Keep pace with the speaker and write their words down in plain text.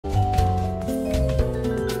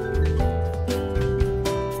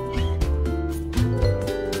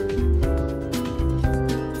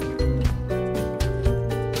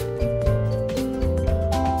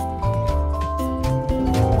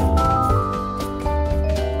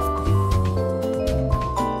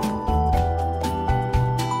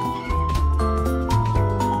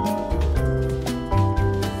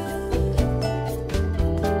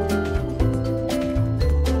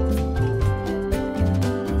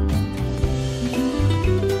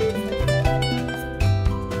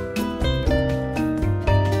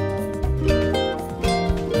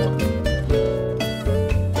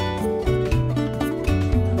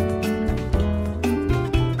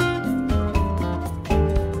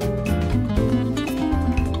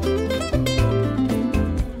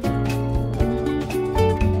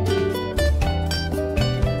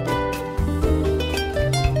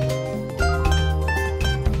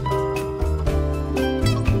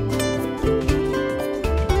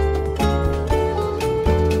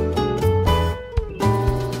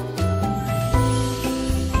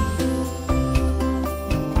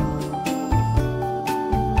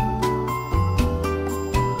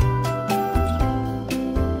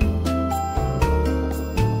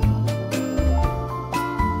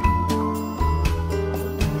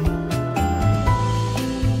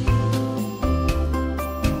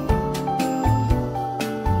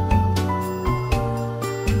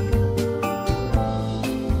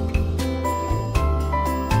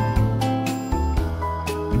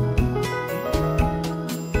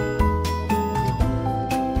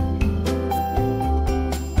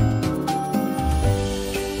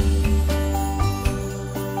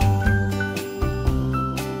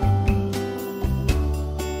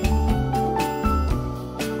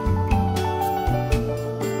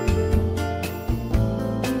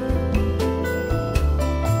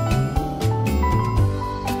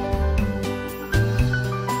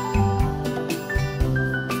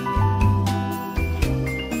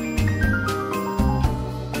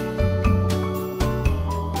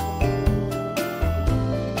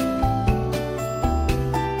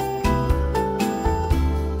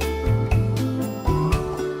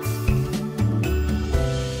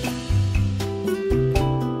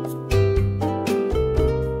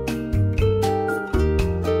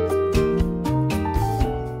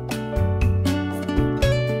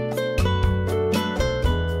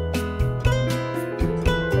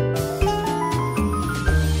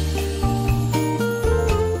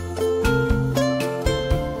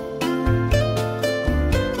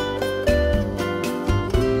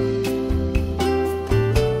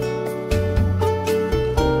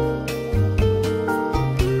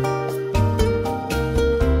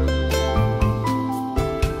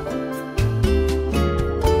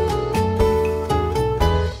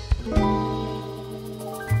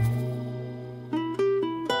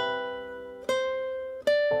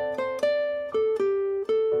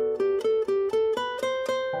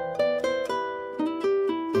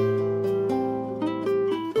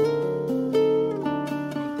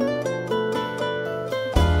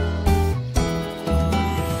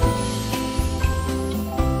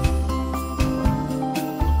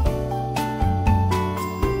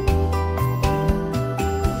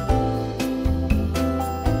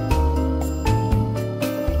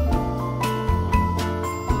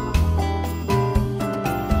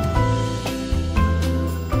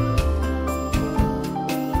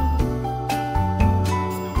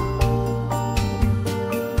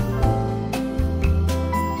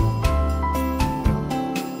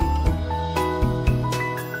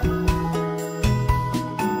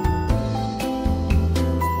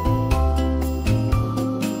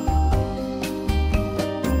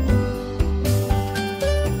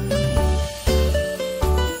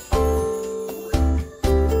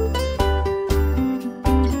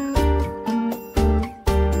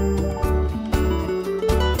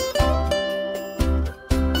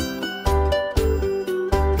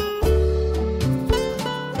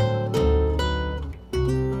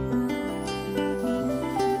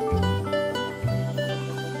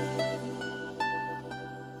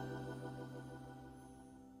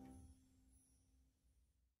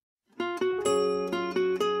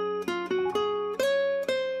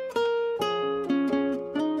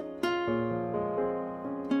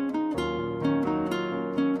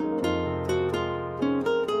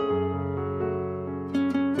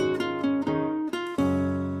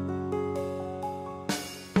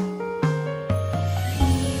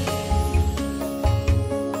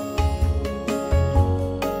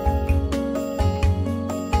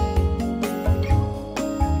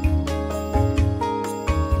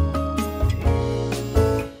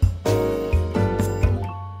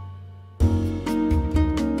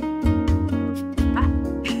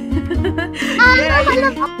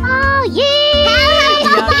Oh, yay!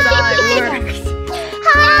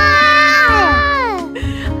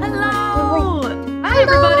 Hello! Hi,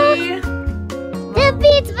 everybody! Good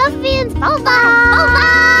beats, muffins,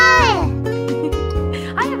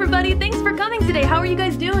 Hi, everybody! Thanks for coming today. How are you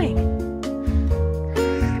guys doing?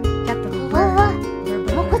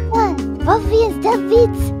 Muffins, good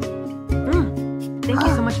beats. Thank you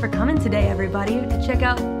so much for coming today, everybody. Check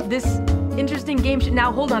out this interesting game show.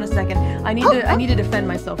 Now, hold on a second. I need to defend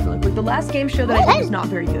myself really quick. The last game show that I did was not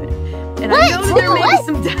very good, and I know that there may be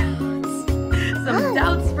some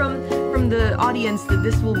doubts from the audience that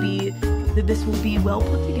this will be well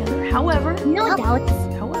put together. However, No doubts.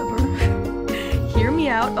 However, hear me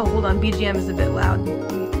out. Oh, hold on. BGM is a bit loud. I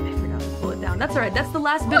forgot to pull it down. That's all right. That's the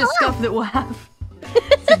last bit of stuff that we'll have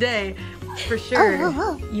today. For sure.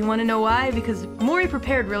 You want to know why? Because Mori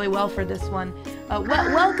prepared really well for this one.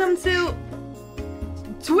 Welcome to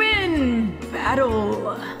Twin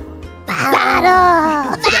Battle.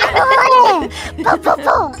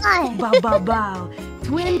 Bow.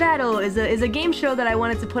 Twin Battle is a game show that I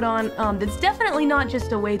wanted to put on. That's definitely not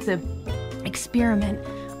just a way to experiment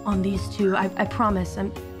on these two. I promise.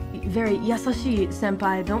 I'm very yasashi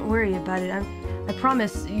senpai. Don't worry about it. I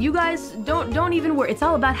promise. You guys don't even worry. It's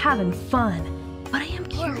all about having fun. But I am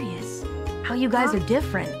curious how you guys are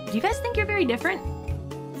different. Do you guys think you're very different?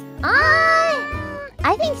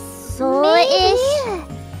 I think so-ish.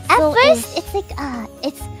 At first, it's like,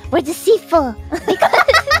 we're deceitful.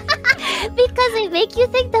 Because they make you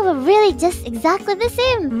think that we're really just exactly the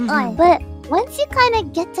same. But once you kind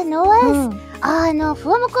of get to know us, no,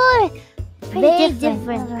 FUWAMOCO are pretty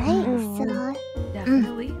different, right? So,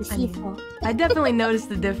 definitely. deceitful. I definitely noticed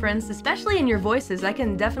the difference, especially in your voices. I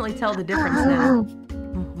can definitely tell the difference now.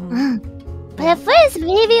 But at first,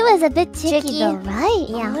 maybe it was a bit tricky though, right?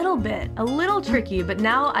 A little bit, a little tricky, but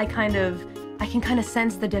now I can kind of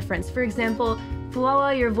sense the difference. For example,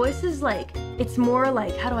 Fuwawa, your voice is like, it's more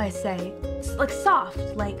like, how do I say? It's like soft,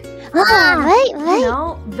 like, right. you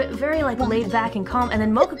know, very like laid back and calm. And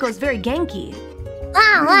then Mokoko's very genki.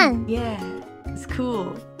 Yeah, it's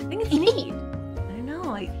cool. I think it's neat. I don't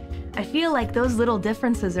know, I feel like those little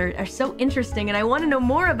differences are so interesting, and I want to know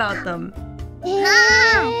more about them. We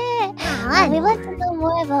want to know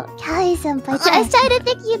more about Calli-senpai. I was trying to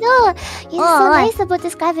think, you're so nice about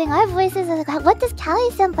describing our voices. I was like, what does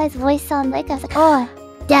Calli-senpai's voice sound like? I was like,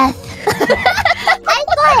 death. I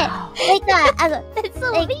thought,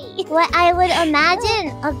 what I would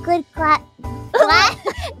imagine a good glass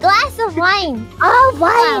of wine. Oh,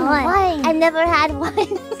 wine. I've never had wine.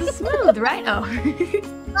 It's smooth, right?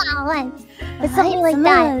 Wine. But something like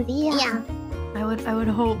that. Yeah. I would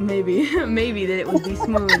hope maybe that it would be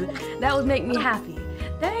smooth. That would make me happy.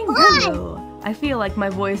 Thank you. I feel like my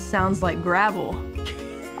voice sounds like gravel.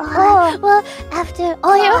 Well, after your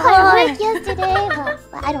hard work yesterday,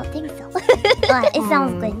 but I don't think so. It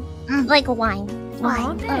sounds good. Like a wine.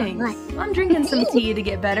 Oh, thanks. I'm drinking some tea to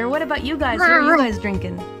get better. What about you guys? What are you guys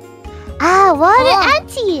drinking? Water and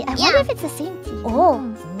tea. I wonder if it's the same tea.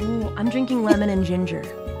 I'm drinking lemon and ginger.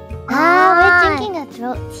 We're drinking a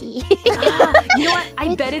throat tea. You know what?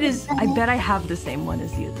 I bet it is. I bet I have the same one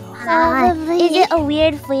as you, though. Is it a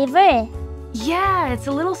weird flavor? Yeah, it's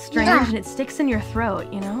a little strange and it sticks in your throat,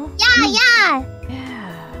 you know? Yeah.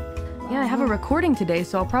 Yeah, I have a recording today,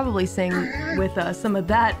 so I'll probably sing with some of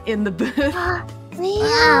that in the booth. Good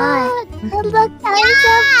luck,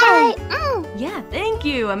 Calli-senpai. Yeah, thank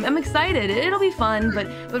you. I'm excited. It'll be fun, but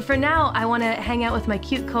for now, I want to hang out with my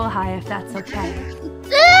cute kohai, if that's okay.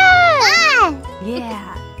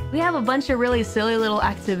 Yeah, we have a bunch of really silly little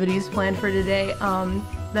activities planned for today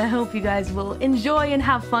that I hope you guys will enjoy and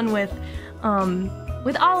have fun with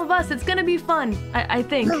all of us. It's gonna be fun, I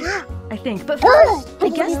think. But first, I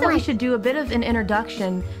guess that we should do a bit of an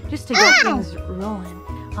introduction just to get things rolling.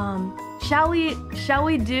 Shall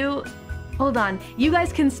we do? Hold on, you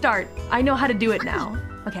guys can start. I know how to do it now.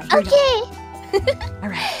 Okay. Here we go. All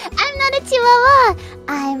right. I'm not a chihuahua.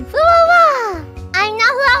 I'm Fuwawa. I'm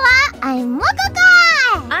not Fuwawa. I'm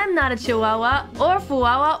Mokoko. I'm not a chihuahua or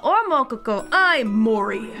Fuwawa or Mokoko. I'm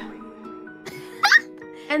Mori.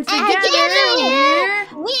 And together we're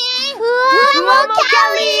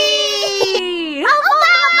FUWAMOCO!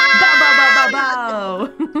 Bow.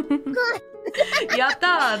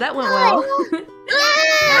 Yatta! That went well.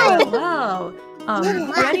 Wow.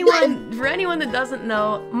 For anyone that doesn't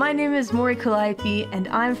know, my name is Mori Calliope, and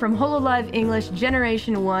I'm from hololive English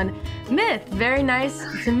Generation 1 Myth. Very nice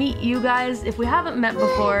to meet you guys. If we haven't met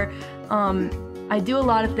before, I do a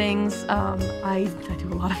lot of things. I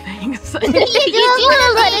do a lot of things. You do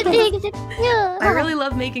a lot of things. I really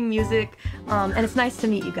love making music. And it's nice to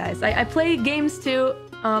meet you guys. I play games too.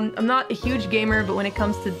 I'm not a huge gamer, but when it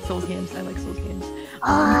comes to Souls games, I like Souls games.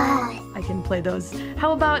 I can play those.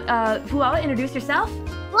 How about Fuwawa, introduce yourself?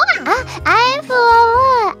 I'm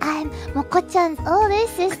Fuwawa. I'm Moko-chan's older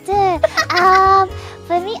sister.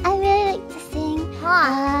 For me, I really like to sing.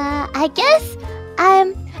 I guess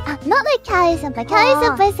I'm not like Calli-senpai.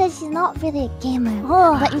 Calli-senpai says she's not really a gamer.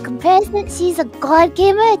 But in comparison, she's a god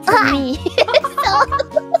gamer to me.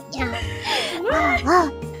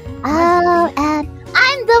 And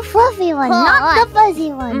I'm the fluffy one, not the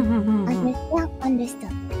fuzzy one. Understood.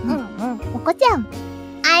 Moko-chan.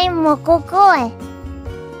 I'm Moko-koi.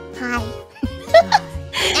 Hi.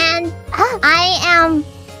 And I am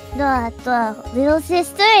the little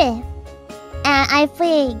sister. And I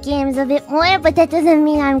play games a bit more, but that doesn't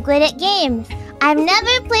mean I'm good at games. I've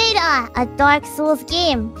never played a Dark Souls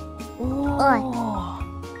game.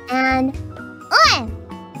 And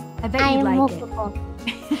I bet you'd like it.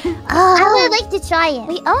 I would like to try it.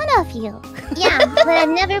 We own a few. Yeah, but I've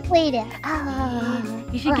never played it.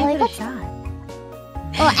 You should give it a shot.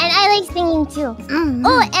 Oh, and I like singing too.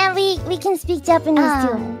 Oh, and we can speak Japanese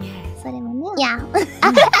too. Yeah.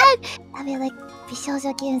 I mean, like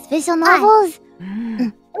visual games, visual novels.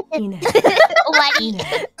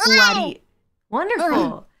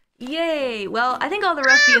 Wonderful. Yay! Well, I think all the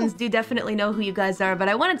ruffians do definitely know who you guys are, but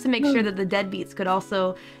I wanted to make sure that the deadbeats could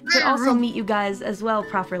also meet you guys as well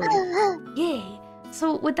properly. Yay!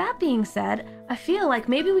 So with that being said, I feel like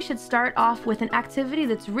maybe we should start off with an activity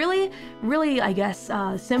that's really, I guess,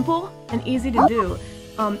 simple and easy to do.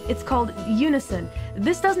 It's called Unison.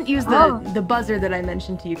 This doesn't use the buzzer that I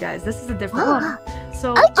mentioned to you guys. This is a different one.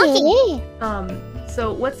 So,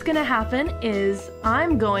 so what's gonna happen is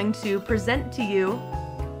I'm going to present to you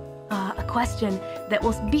a question that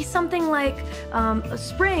will be something like a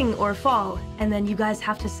spring or fall, and then you guys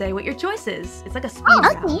have to say what your choice is. It's like a speed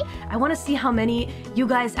round. I want to see how many you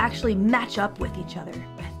guys actually match up with each other.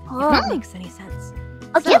 If that makes any sense.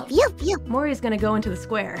 So, Mori's gonna go into the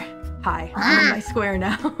square. Hi, I'm in my square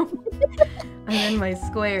now. I'm in my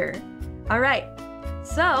square. All right,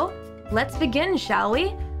 so let's begin, shall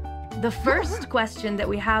we? The first question that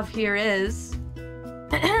we have here is,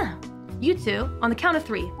 you two, on the count of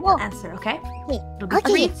 3, will answer, okay? It'll be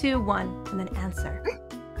 3, 2, 1, and then answer.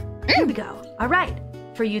 Here we go. All right,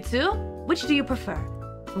 for you two, which do you prefer?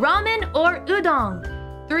 Ramen or udon?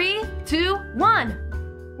 3, 2, 1.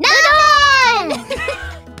 Udon!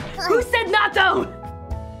 Who said natto?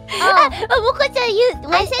 Moko-chan,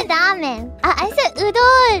 I said ramen. I said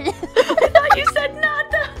udon. I thought you said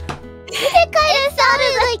natto. It kind of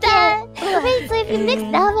sounded like that. Wait, so if you mix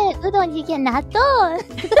ramen and udon, you get natto?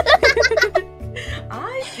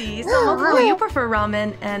 I see. So Moko, you prefer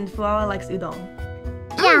ramen and Fuwawa likes udon.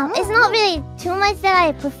 Yeah, it's not really too much that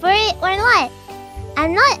I prefer it or not. I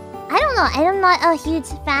don't know. I'm not a huge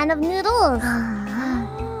fan of noodles.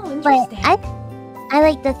 Oh, interesting. But I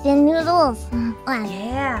like the thin noodles.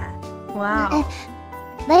 Yeah. Wow.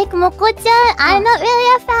 Like Moko-chan, I'm not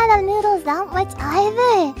really a fan of noodles that much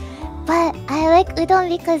either. But I like udon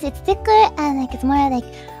because it's thicker and like it's more like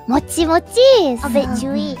mochi mochi. A bit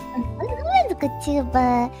chewy. Ramen's good too,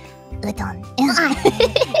 but udon.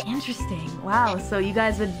 Interesting. Wow. So you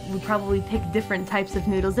guys would probably pick different types of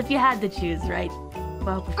noodles if you had to choose, right?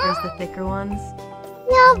 Well, prefers the thicker ones.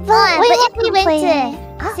 Yeah, but if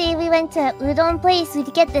we went to udon place,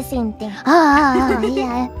 we'd get the same thing.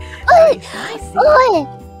 Yeah.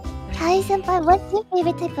 Calli-senpai, what's your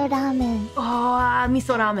favorite type of ramen? Oh,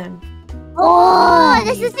 miso ramen. Oh,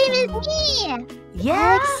 that's the same as me! Yeah!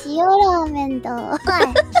 I like shio ramen though.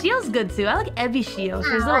 Shio's good too. I like ebi shio.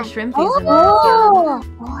 There's little shrimpies in there.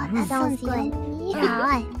 That sounds good.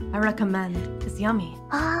 Yeah. I recommend. It's yummy.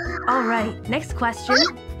 Alright, next question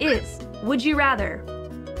is, would you rather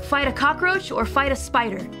fight a cockroach or fight a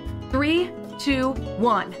spider? 3, 2,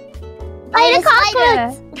 1. Fight a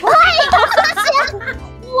cockroach! Why?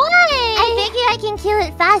 Why? I figure I can kill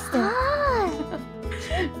it faster.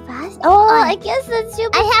 I guess that's true.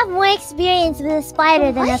 I have more experience with a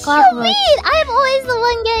spider than a cockroach. What do you mean? I'm always the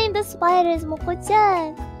one getting the spiders,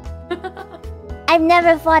 Moko-chan. I've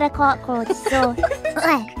never fought a cockroach, so...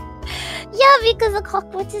 Yeah, because the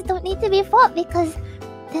cockroaches don't need to be fought because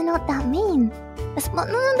they're not that mean. The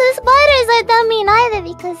spiders aren't that mean either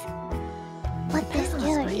because... But they're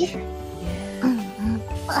scary.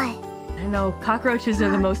 I know, cockroaches are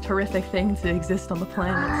the most horrific thing to exist on the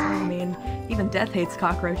planet. So, I mean, even death hates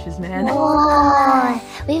cockroaches, man.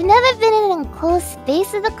 We've never been in an enclosed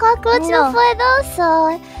space with a cockroach before, though,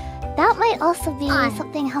 so that might also be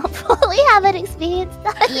something helpful. We haven't experienced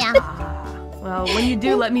that. Yeah. Well, when you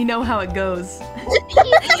do, let me know how it goes.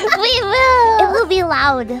 We will. It will be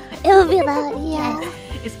loud. It will be loud. Yeah.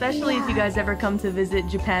 Especially if you guys ever come to visit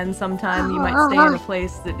Japan sometime, you might stay in a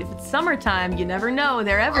place that if it's summertime, you never know.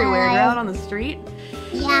 They're everywhere. They're out on the street.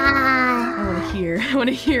 Yeah. I want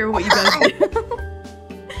to hear what you guys do.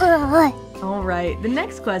 All right. The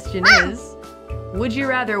next question is, would you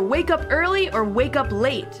rather wake up early or wake up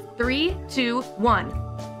late? 3, 2, 1.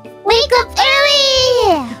 Wake up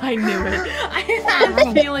early! I knew it. I had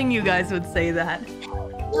a feeling you guys would say that.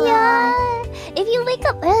 Yeah. If you wake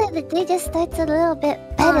up early, the day just starts a little bit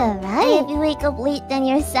better, right? If you wake up late, then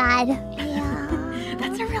you're sad. Yeah.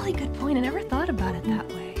 That's a really good point. I never thought about it that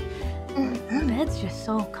way. Bed's just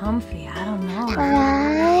so comfy. I don't know.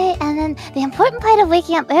 Right. And then the important part of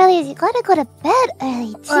waking up early is you gotta go to bed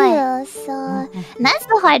early too. So that's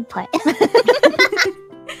the hard part.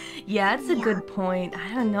 Yeah, it's a good point.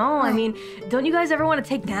 I don't know. I mean, don't you guys ever want to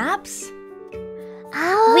take naps?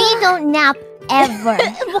 We don't nap ever.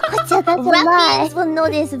 Ruffians will know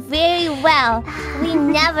this very well. We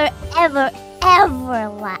never, ever, ever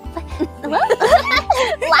lap. Lap?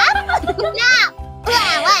 Nap!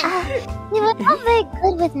 We're not very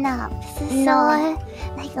good with naps. So,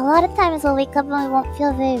 like, a lot of times we'll wake up and we won't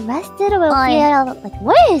feel very rested or we'll feel, like,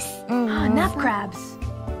 worse. Nap crabs.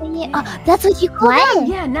 Yeah. That's what you call them?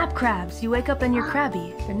 Yeah, nap crabs. You wake up and you're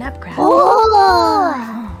crabby. They're nap crabs.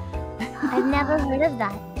 Oh! I've never heard of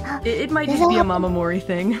that. It might just be a Mama Mori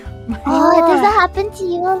thing. Does that happen to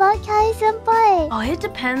you a lot, Calli-senpai? Oh, it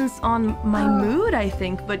depends on my mood, I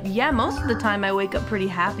think. But yeah, most of the time I wake up pretty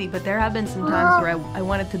happy. But there have been some times where I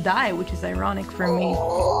wanted to die, which is ironic for me.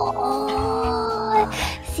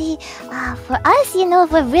 See, for us, you know,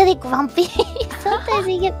 if we're really grumpy, sometimes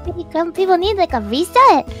we get pretty grumpy. We'll need like a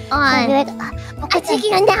reset. We'll be like, I'm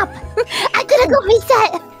taking a nap. I gotta go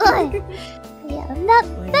reset. Yeah,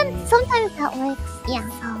 sometimes that works. Yeah.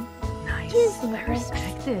 Nice. I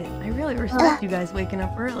respect it. I really respect you guys waking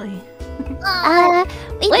up early.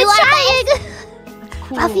 We're trying. That's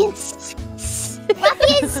cool. Ruffians,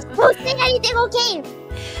 won't say anything, okay?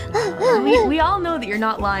 We all know that you're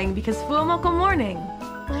not lying because FUWAMOCO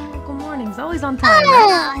morning's always on time,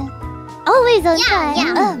 right? Always on time.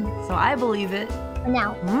 Yeah. So I believe it.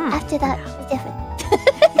 Now, after that,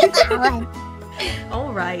 it's different.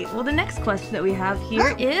 All right. Well, the next question that we have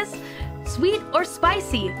here is sweet or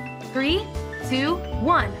spicy? 3, 2,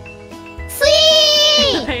 1.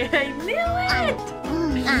 Sweet! I knew it!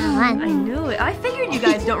 I knew it. I figured you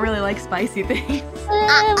guys don't really like spicy things.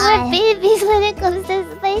 We're babies when it comes to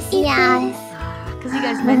spicy things. Because you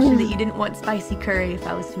guys mentioned that you didn't want spicy curry if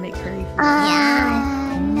I was to make curry for you.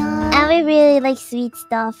 No. And we really like sweet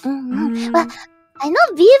stuff. Well, I know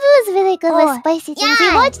Bibu is really good with spicy things.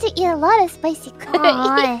 We watched her eat a lot of spicy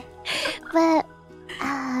curry. But,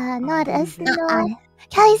 not us, no.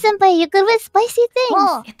 Calli-senpai, you good with spicy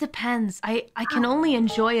things? It depends. I can only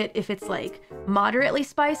enjoy it if it's like moderately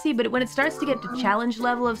spicy, but when it starts to get to challenge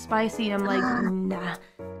level of spicy, I'm like, nah,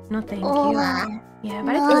 no thank you. Yeah,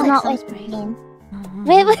 but I like some spicy.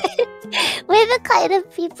 We're the kind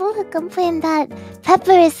of people who complain that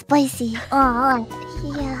pepper is spicy. Yeah.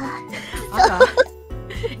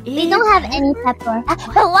 We don't have any pepper. But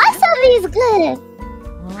wasabi is good.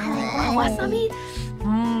 Wasabi?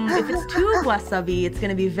 If it's too wasabi, it's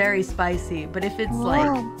gonna be very spicy. But if it's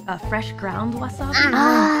like a fresh ground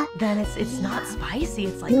wasabi, then it's not spicy.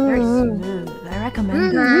 It's like very smooth. I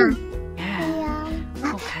recommend it.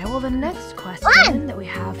 Yeah. Okay, well the next question that we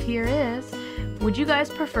have here is, would you guys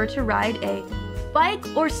prefer to ride a bike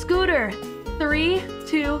or scooter? 3,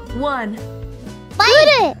 2, 1.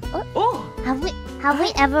 Scooter! Oh! Have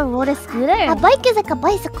we ever rode a scooter? A bike is like a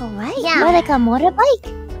bicycle, right? Yeah. Or like a motorbike.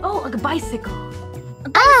 Oh, like a bicycle.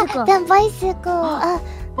 The bicycle.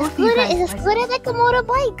 Is a scooter like a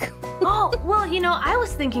motorbike? Oh, well, you know, I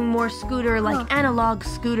was thinking more scooter, like analog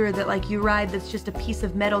scooter that like you ride that's just a piece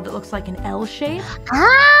of metal that looks like an L shape.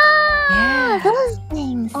 Those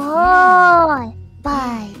things.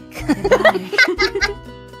 Bike.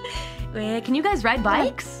 Wait, can you guys ride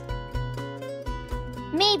bikes?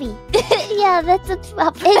 Maybe. Yeah, that's a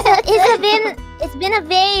problem. It's been a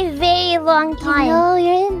very, very long time. You know,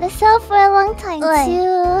 you're in the cell for a long time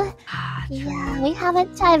too. Yeah, we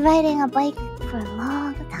haven't tried riding a bike for a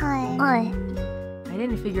long time. I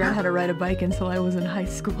didn't figure out how to ride a bike until I was in high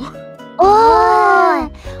school.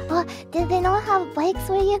 Did they not have bikes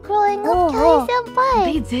where you're growing up, Calli-senpai?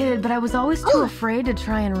 They did, but I was always too afraid to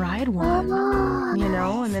try and ride one. You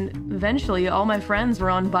know, and then eventually all my friends were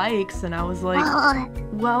on bikes, and I was like,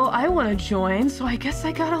 well, I want to join, so I guess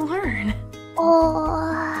I gotta learn.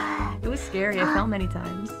 It was scary. I fell many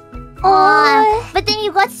times. But then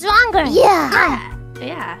you got stronger.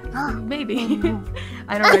 Yeah, maybe.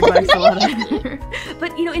 I don't ride bikes a lot either.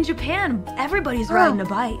 But you know, in Japan, everybody's riding a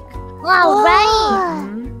bike. Wow, right.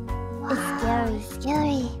 It's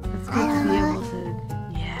scary. It's good to be able to.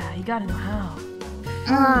 Yeah, you gotta know how.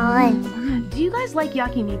 Do you guys like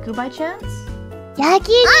yakiniku by chance?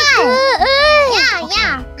 Yakiniku!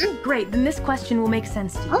 Yeah. Great, then this question will make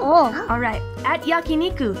sense to you. Alright, at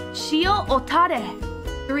yakiniku, shio or tare?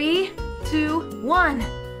 3, 2, 1.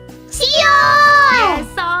 Shio! Yeah,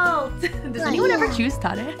 salt! Does anyone ever choose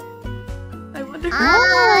tare? I wonder.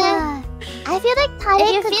 I feel like tare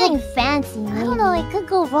If you're could feeling go, fancy, I don't know, it could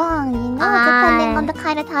go wrong, you know, depending on the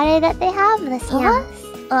kind of tare that they have, the sauce.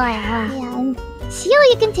 Yeah, and shio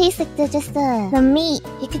you can taste like the meat.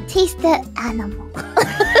 You can taste the animal.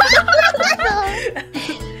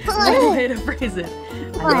 That's a way to phrase it.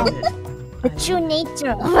 I love it. The true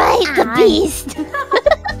nature. Right, the beast.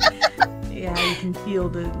 Yeah, you can feel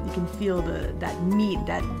that meat,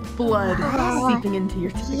 that blood seeping into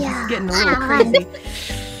your teeth. It's getting a little crazy.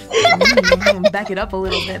 Back it up a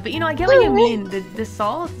little bit, but you know, I get what you mean. The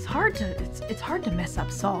salt, it's hard to mess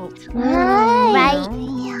up salt. Right.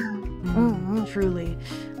 Truly.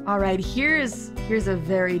 All right, here's a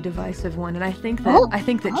very divisive one, and I think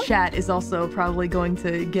that chat is also probably going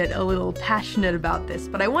to get a little passionate about this.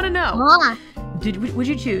 But I want to know: would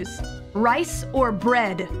you choose rice or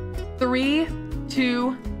bread? 3,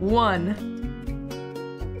 2, 1.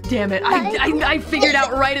 Damn it! I figured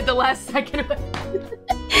out right at the last second. I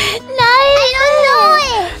don't know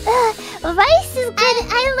it. Rice is good.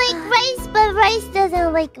 I like rice, but rice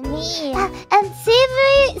doesn't like me. And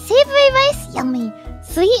savory rice, yummy.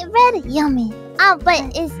 Sweet bread, yummy.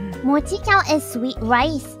 But is mochi count as sweet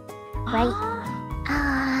rice? Right?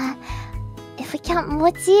 If we count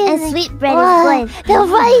mochi And sweet bread is good. The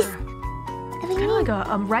rice. It's kind of like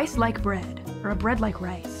a rice-like bread, or a bread like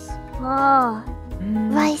rice.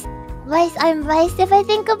 Rice. I'm rice. If I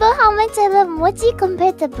think about how much I love mochi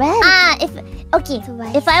compared to bread.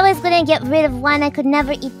 If I was gonna get rid of one, I could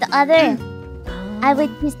never eat the other. I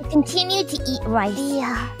would choose to continue to eat rice.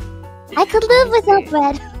 Yeah. I could live without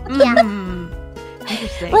bread.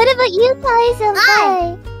 Interesting. What about you,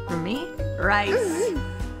 Calli-senpai? For me, rice.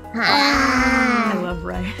 I love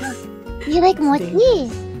rice. You like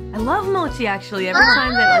mochi? I love mochi actually. Every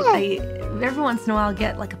time that every once in a while I'll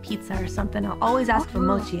get like a pizza or something, I'll always ask for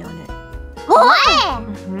mochi on it.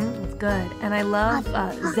 It's good. And I love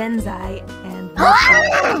zenzai and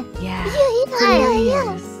mochi. Yeah.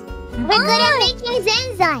 We're good at making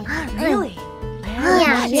zenzai. Really?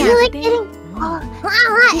 Yeah. Do you like getting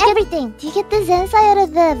everything? Do you get the zensai out of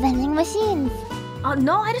the vending machines?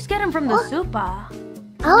 No, I just get them from the supa.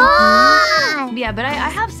 Yeah, but I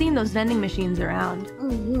have seen those vending machines around.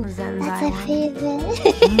 Zenzai That's my favorite.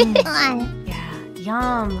 Yeah,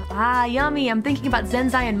 yum. Yummy. I'm thinking about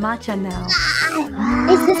zenzai and matcha now.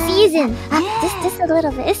 It's the season. Just a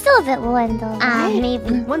little bit. It's still a bit warm though.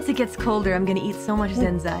 Maybe. Once it gets colder, I'm gonna eat so much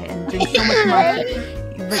zenzai and drink so much matcha.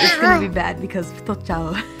 But it's gonna be bad because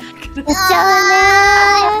tochao.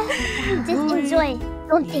 Just enjoy.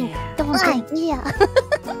 Don't think. Don't think. Yeah.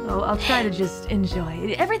 Oh, I'll try to just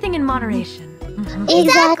enjoy everything in moderation.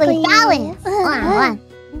 Exactly. Balance.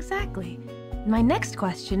 Exactly. My next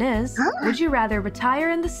question is: would you rather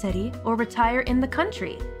retire in the city or retire in the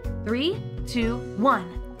country? 3, 2, 1.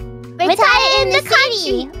 Retire in the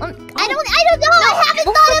country. I don't know. I haven't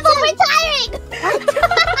thought about retiring.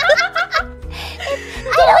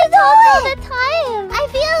 I don't know all the time. I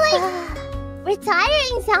feel like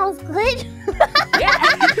retiring sounds good.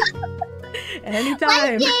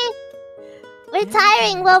 Anytime.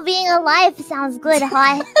 Retiring while being alive sounds good,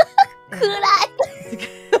 huh? I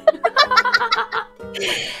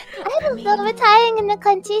don't know. Retiring in the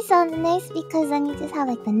country sounds nice because then you just have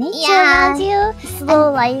like the nature around you.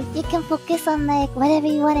 Slow life. You can focus on like whatever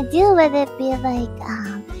you want to do, whether it be like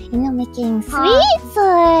making sweets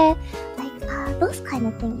or like those kind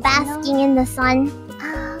of things. Basking in the sun.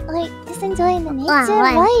 Like just enjoying the nature.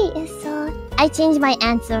 Right. It's so. I changed my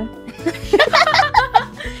answer.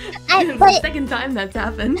 It's the second time that's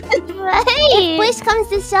happened. Right. If push comes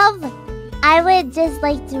to shove, I would just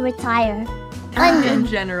like to retire. In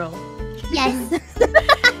general. Yes. I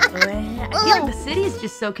feel like the city is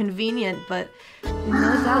just so convenient, but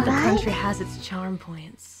no doubt the country has its charm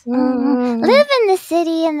points. Live in the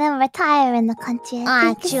city and then retire in the country.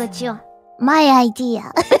 Chill. My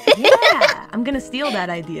idea. Yeah, I'm gonna steal that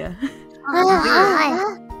idea.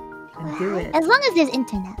 Do it. As long as there's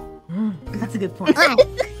internet. That's a good point.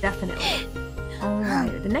 Definitely.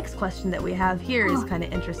 Alright, the next question that we have here is kind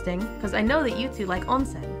of interesting because I know that you two like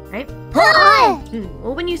onsen. right? Hi.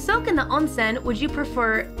 Well, when you soak in the onsen, would you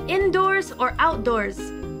prefer indoors or outdoors?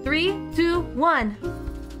 3, 2, 1.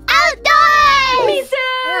 Outdoors. Me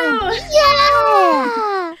too!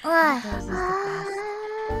 Yeah. Outdoors is the best.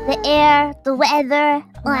 The air, the weather.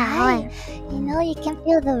 Right. You know, you can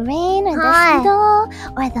feel the rain or the snow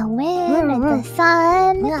or the wind or the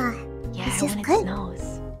sun. Yeah, It's just when it good.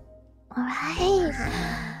 snows. Right.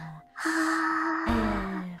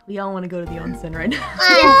 We all want to go to the onsen right now.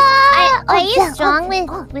 Are you strong with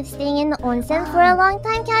staying in the onsen for a long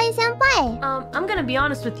time, Calli-senpai? I'm gonna be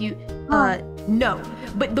honest with you. No.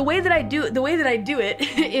 But the way that I do it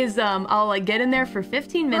is I'll like get in there for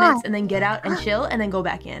 15 minutes and then get out and chill and then go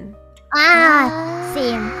back in.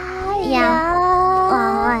 Same.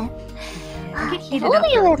 Yeah. I get heated When up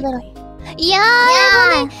we were really little. quickly.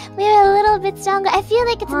 Yeah, we were a little bit stronger. I feel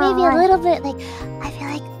like it's maybe a little bit like I feel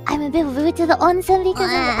like I'm a bit rude to the onsen because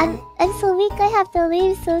I'm so weak. I have to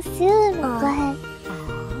leave so soon. But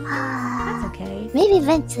That's okay. maybe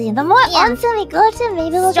eventually, the more onsen we go to,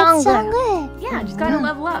 maybe we'll get stronger. Yeah, just gotta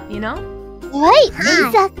level up, you know? Right?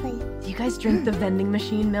 Exactly. Do you guys drink the vending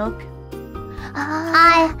machine milk?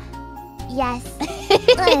 Yes.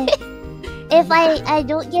 If I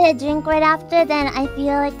don't get a drink right after, then I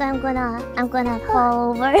feel like I'm gonna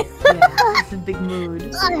fall over. Yeah, it's a big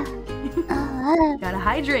mood. Gotta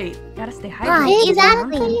hydrate. Gotta stay hydrated.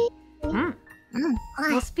 Exactly.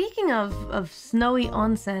 Well, speaking of snowy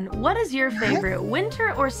onsen, what is your favorite,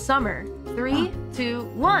 winter or summer? 3, 2,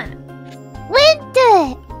 1.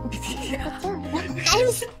 Winter!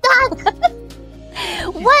 I'm stuck!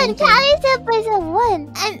 One! Calli-senpai said one!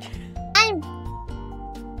 I'm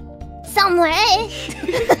somewhere.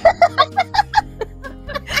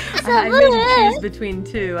 I made you choose between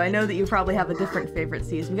two. I know that you probably have a different favorite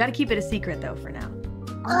season. We gotta keep it a secret though for now.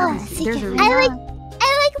 There's a reason. I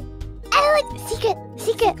like secret.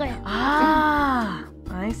 Ah,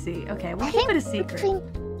 I see. Okay, we'll keep it a secret.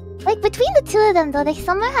 Between the two of them though, like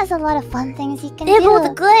summer has a lot of fun things you can do. They're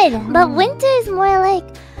both good. But winter is more like,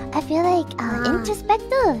 I feel like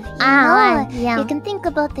introspective. You know? Yeah. You can think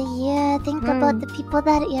about the year, think about the people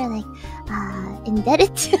that you're like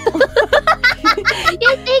indebted to.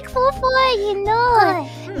 You're thankful for, you know.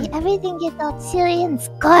 Everything gets all chilly and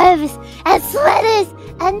scarves and sweaters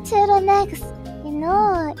and turtlenecks. You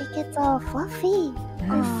know, it gets all fluffy.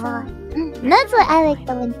 That's why I like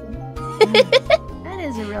the winter. That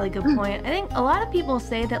is a really good point. I think a lot of people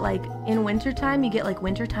say that like in wintertime you get like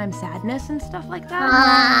wintertime sadness and stuff like that.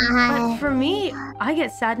 But for me, I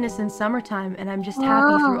get sadness in summertime and I'm just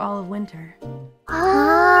happy through all of winter.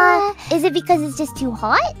 Is it because it's just too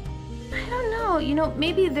hot? I don't know. You know,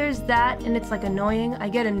 maybe there's that and it's like annoying. I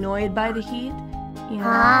get annoyed by the heat. You know,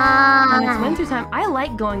 when it's wintertime, I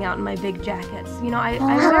like going out in my big jackets. You know, I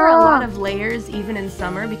wear a lot of layers even in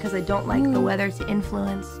summer because I don't like the weather to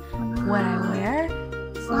influence what I wear.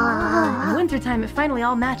 So in wintertime, it finally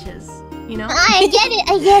all matches. You know? I get it.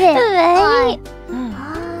 Right?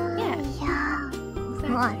 Yeah.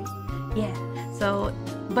 Exactly. Yeah. So,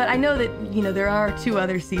 but I know that, you know, there are 2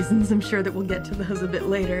 other seasons. I'm sure that we'll get to those a bit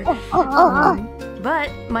later. But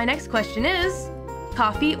my next question is,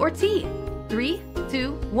 coffee or tea? 3,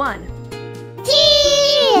 2, 1.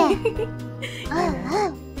 Tea!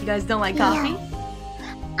 You guys don't like coffee?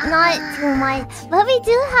 Not too much. But we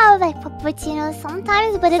do have like cappuccino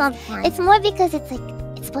sometimes, but it's more because it's like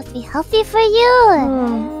it's supposed to be healthy for you.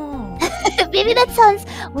 Maybe that sounds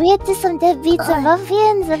weird to some deadbeats or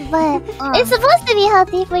ruffians, but it's supposed to be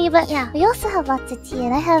healthy for you. But we also have lots of tea,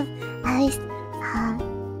 and I have at least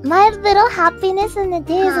my little happiness in the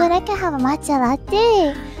day is when I can have a matcha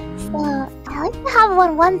latte. So I like to have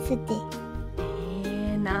one once a day.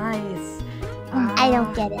 Yeah, nice. I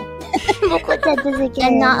don't get it.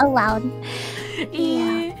 I'm not allowed. Do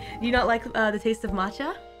you not like the taste of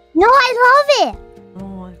matcha? No, I love it.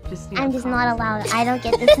 Oh, just I'm just not allowed. I don't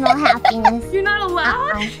get the small happiness. You're not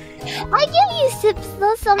allowed? I give you sips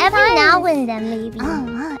though sometimes. Every now and then, maybe.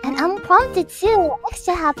 And unprompted too.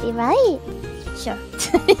 Extra happy, right? Sure.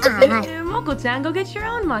 Moko-chan, go get your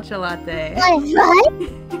own matcha latte. Right?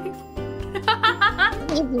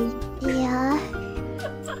 Maybe. Yeah.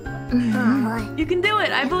 You can do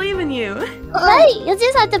it. I believe in you. Right. You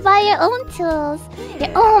just have to buy your own tools,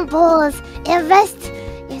 your own bowls. Invest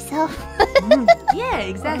yourself. Yeah,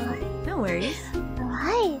 exactly. No worries.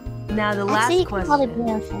 Right. Now the Actually, you last can probably bring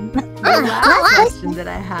question. us in. The last question that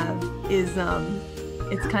I have is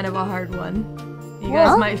it's kind of a hard one. You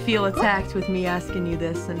guys might feel attacked with me asking you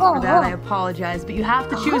this, and for that I apologize, but you have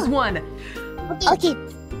to choose one. Okay.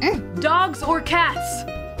 Dogs or cats?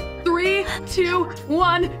 3, 2,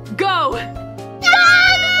 1, go!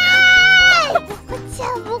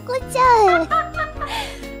 Moko-chan.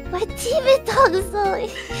 My favorite dog is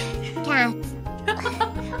Cats.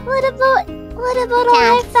 What about all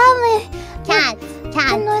my family? Cats.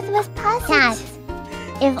 The Northwest Passage. Cats.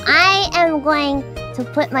 If I am going to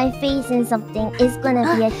put my face in something, it's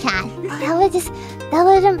gonna be a cat. That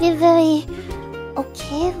wouldn't be very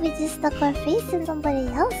okay if we just stuck our face in somebody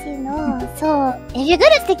else, you know. So if you're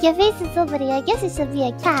gonna stick your face in somebody, I guess it should be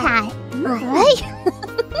a cat. Right?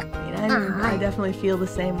 I definitely feel the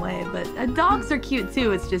same way, but dogs are cute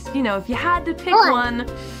too. It's just, you know, if you had to pick one,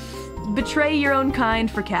 betray your own kind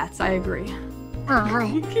for cats. I agree.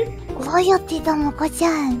 Loyalty,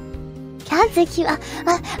 Moko-chan. Cats are cute.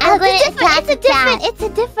 It's a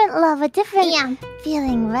different love, a different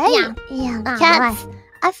feeling, right? Yeah. Cats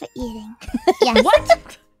are for eating. Yes.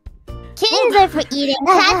 What? Kittens are for eating.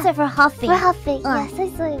 Cats are for huffing. For huffing. Yes, I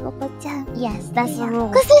saw it, Moko-chan. Yes, that's the rule.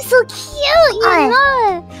 Because they're so cute, you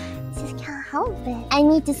know. Just can't help it. I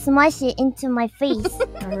need to smush it into my face.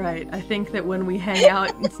 All right. I think that when we hang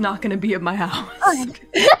out, it's not going to be at my house.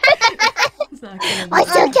 It's not gonna be. Watch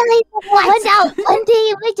out, Calli. Watch out. One day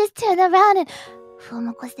you might just turn around and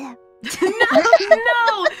FUWAMOCO's there.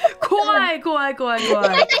 No! Quiet. What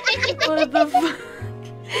the fuck?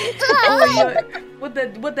 Oh,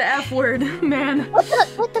 what the F word, man? What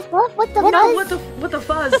the fuck? What the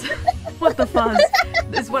fuzz? What the fuzz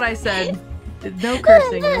is what I said. No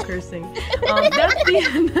cursing, no cursing.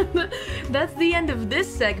 That's the end of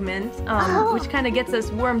this segment, which kind of gets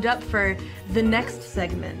us warmed up for the next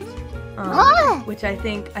segment, which I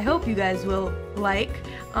hope you guys will like.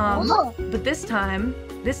 But this time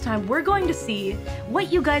we're going to see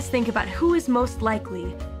what you guys think about who is most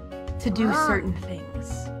likely to do certain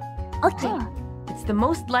things. Okay. It's the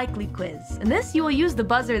most likely quiz, and this you will use the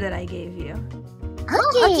buzzer that I gave you.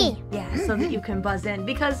 Okay. Yeah, so that you can buzz in.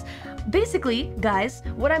 Because basically, guys,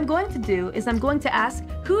 what I'm going to do is I'm going to ask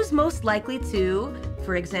who's most likely to,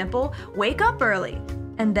 for example, wake up early.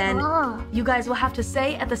 And then you guys will have to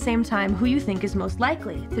say at the same time who you think is most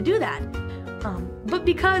likely to do that. But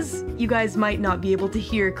because you guys might not be able to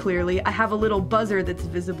hear clearly, I have a little buzzer that's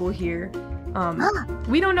visible here.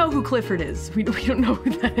 We don't know who Clifford is. We don't know who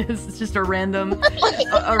that is. It's just a random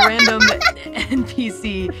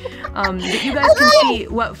NPC. But you guys can see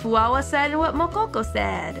what Fuawa said and what Mokoko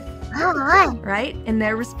said. Right? In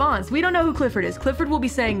their response. We don't know who Clifford is. Clifford will be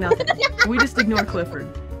saying nothing. We just ignore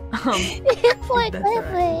Clifford. Poor Clifford.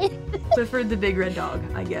 Right. Clifford the big red dog,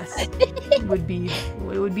 I guess. would be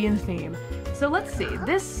in theme. So let's see.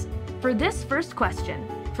 For this first question,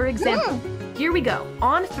 for example, here we go.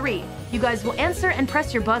 On 3, you guys will answer and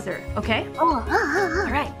press your buzzer, okay? All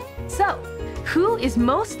right. So, who is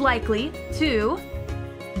most likely to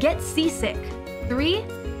get seasick? 3,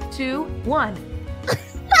 2, 1.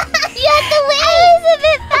 You have to wait. I was a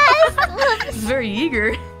bit fast. It's very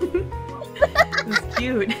eager. It's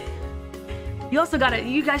cute.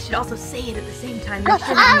 You guys should also say it at the same time.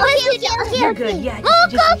 You're good. Yeah.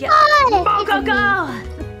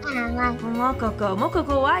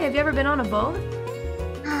 Mokoko, why? Have you ever been on a boat?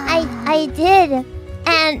 I did,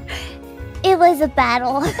 and it was a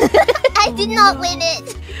battle. I did not win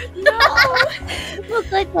it. No.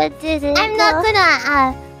 Mokoko did it. I'm not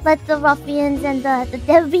gonna let the ruffians and the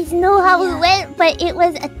deadbeats know how it went, but it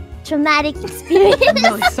was a traumatic experience. I'm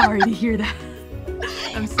really sorry to hear that.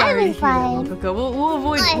 I'm sorry to hear that, Mokoko.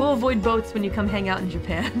 We'll avoid boats when you come hang out in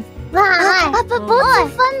Japan. But boats are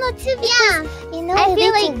fun though too, because, you know, I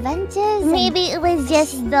feel like adventures. Maybe it was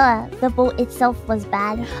just the boat itself was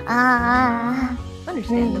bad.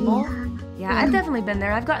 Understandable. Yeah, I've definitely been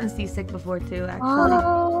there. I've gotten seasick before too, actually.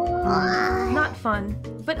 Not fun,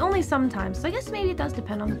 but only sometimes. So I guess maybe it does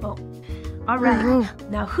depend on the boat. All right.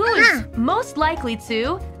 Now, who is most likely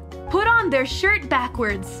to put on their shirt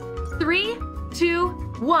backwards? 3, 2,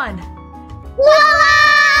 1.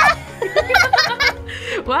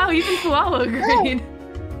 Wow, even Fuawa agreed.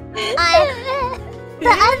 The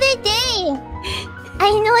other day,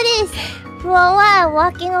 I noticed Fuawa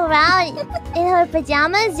walking around in her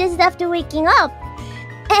pajamas just after waking up,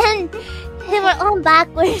 and they were on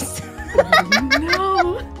backwards.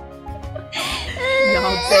 No.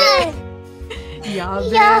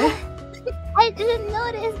 Yeah, I didn't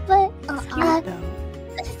notice, but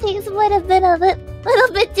things would have been a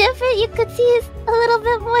little bit different. You could see us a little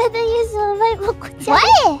bit more than usual, right, Moko-chan?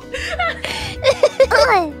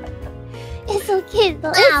 What? It's okay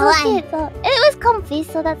though. It was comfy,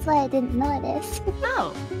 so that's why I didn't notice.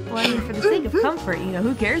 Oh, well, I mean, for the sake of comfort, you know,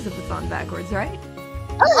 who cares if it's on backwards, right?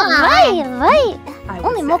 Right.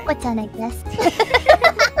 Only Moko-chan, I guess.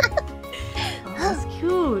 Oh, that's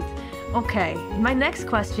cute. Okay, my next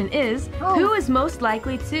question is, who is most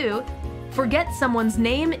likely to forget someone's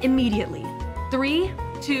name immediately. 3,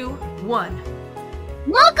 2, 1.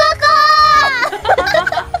 Mokoko!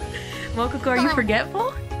 Mokoko, are you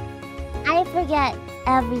forgetful? I forget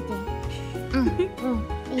everything.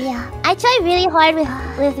 Yeah. I try really hard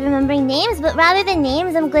with remembering names, but rather than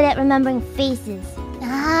names, I'm good at remembering faces.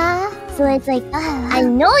 So it's like, I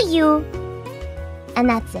know you, and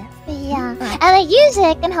that's it. Yeah. And like usually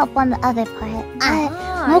I can help on the other part.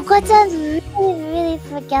 Moko-chan's really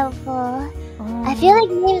forgetful. I feel like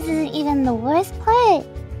names isn't even the worst part.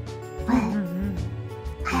 But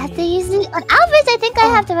I have to usually, on average, I think I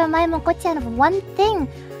have to remind Moko-chan of one thing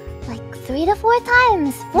like 3 to 4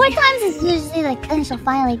 times. 4 times is usually like, and she'll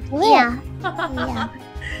finally do it. Yeah. Yeah.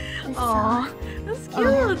 Aw, that's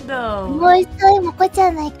cute though. I'm always telling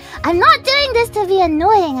Moko-chan like, I'm not doing this to be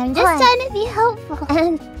annoying. I'm just trying to be helpful.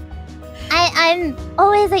 And I'm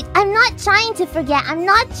always like, I'm not trying to forget. I'm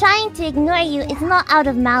not trying to ignore you. It's not out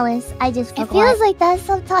of malice. I just forgot. It feels like that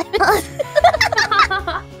sometimes.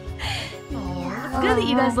 It's good that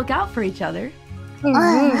you guys look out for each other.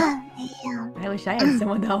 I wish I had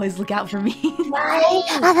someone to always look out for me. Right?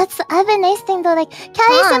 That's the other nice thing though. Like,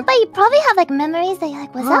 Calli-senpai, you probably have like memories that you're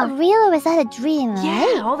like, was that real or was that a dream, right?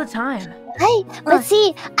 Yeah, all the time. Right. But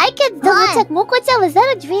see, I could double check, Moko-chan, was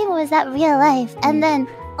that a dream or was that real life? And then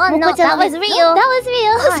no, that was real. That was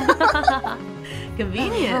real.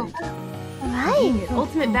 Convenient. Right. Convenient.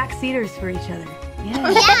 Ultimate backseaters for each other.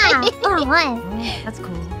 Yeah. Yeah. That's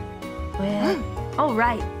cool. Well, all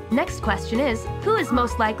right. Next question is, who is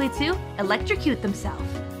most likely to electrocute themselves?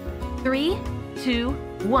 3, 2,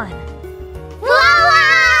 1.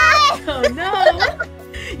 Oh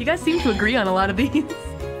no! You guys seem to agree on a lot of these.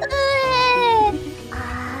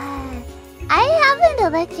 I haven't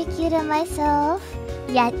electrocuted myself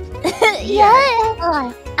yet.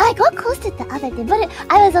 I got close to the other day, but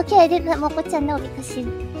I was okay. I didn't let Moko-chan know because she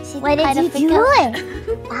Why did you do it?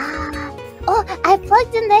 I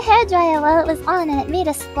plugged in the hairdryer while it was on and it made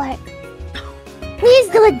a spark. Please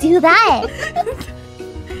don't do that.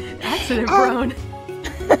 Accident prone.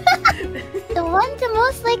 The one to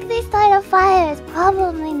most likely start a fire is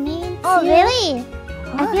probably me too. Oh, really?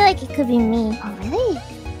 I feel like it could be me. Oh, really?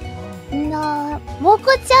 No.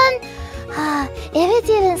 Moko-chan, if it's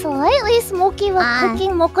even slightly smoky while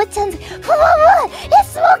cooking, Moko-chan's like, it's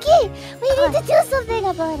smoky! We need to do something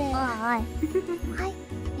about it.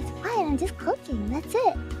 It's fine, I'm just cooking, that's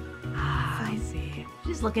it. I see.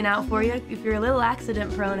 Just looking out for you. If you're a little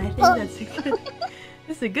accident prone, I think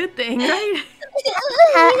that's a good thing, right?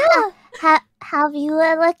 Have you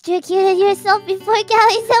electrocuted yourself before,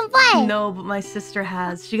 Calli-senpai? No, but my sister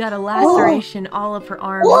has. She got a laceration all up her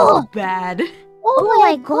arm. It was bad. Oh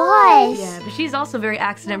my gosh. Yeah, but she's also very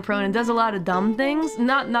accident prone and does a lot of dumb things.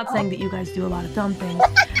 Not saying that you guys do a lot of dumb things.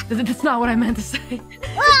 That's not what I meant to say.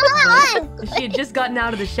 But she had just gotten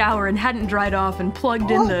out of the shower and hadn't dried off and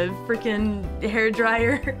plugged in the freaking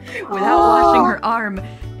hairdryer without washing her arm.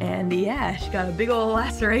 And yeah, she got a big old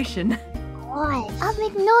laceration. I'll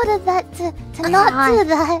make note of that to not do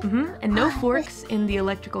that. And no forks in the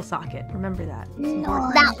electrical socket. Remember that.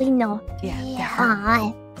 No, that we know.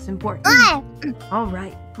 Yeah. It's important. All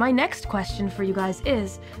right. My next question for you guys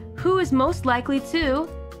is, who is most likely to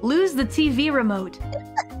lose the TV remote?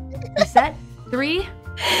 You set? 3,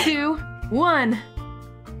 2, 1.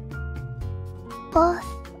 Both.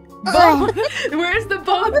 Where's the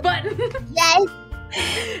both button? Yes.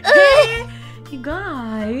 Hey, you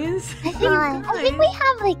guys. I think we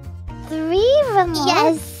have like 3 remotes.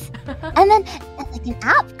 Yes. And then like an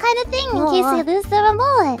app kind of thing in case you lose the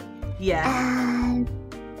remote. Yeah. And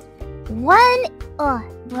one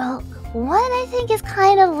broke. One I think is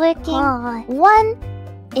kind of working. One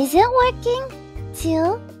isn't working.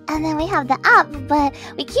 2. And then we have the app, but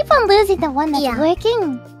we keep on losing the one that's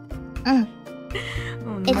working. Oh,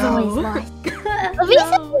 it's always lost. But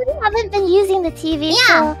recently we haven't been using the TV,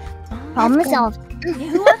 so problem solved. Yeah,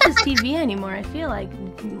 who watches TV anymore? I feel like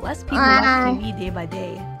less people watch TV day by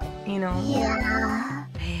day. You know? Yeah.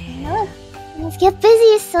 Things get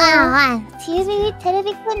busy, so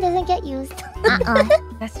television doesn't get used.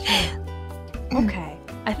 That's true. Okay.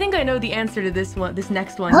 I think I know the answer to this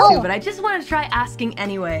next one too, but I just want to try asking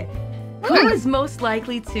anyway. Who is most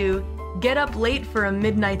likely to get up late for a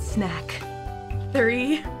midnight snack?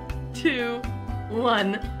 3, 2,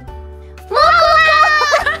 1.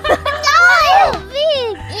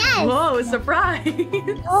 Yes. Whoa, surprise!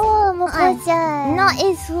 Oh, Moko-chan. Not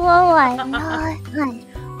a slow one.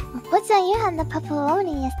 Moko-chan, you had the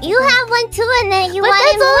pepperoni yesterday. You have one too, and then you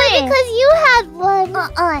wanted more. But That's only because you had one.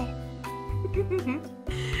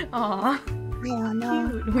 Aw. I don't know.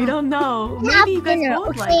 Cute. We don't know. Maybe you guys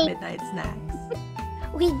both like midnight snacks.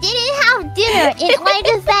 We didn't have dinner in my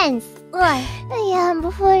defense. Yeah,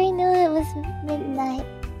 before I knew it was midnight.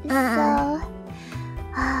 So...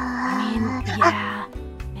 I mean, yeah.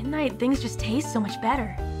 Midnight things just taste so much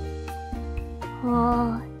better.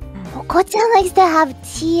 Moko-chan likes to have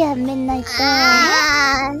tea at midnight though.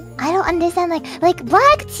 I don't understand, like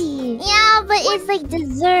black tea. Yeah, but it's like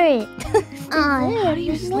dessert. How do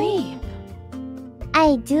you sleep?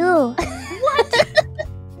 I do. What?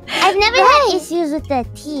 I've never had issues with the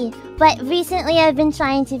tea, but recently I've been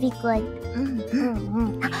trying to be good.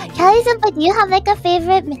 Calli-senpai, do you have like a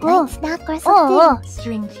favorite midnight snack or something?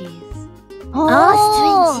 String cheese.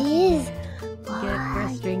 String cheese. Get for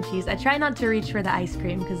string cheese. I try not to reach for the ice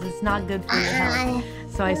cream because it's not good for your health.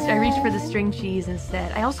 So I reach for the string cheese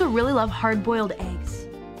instead. I also really love hard-boiled eggs.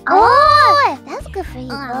 That's good for you.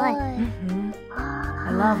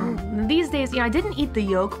 I love them. These days, I didn't eat the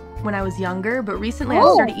yolk when I was younger, but recently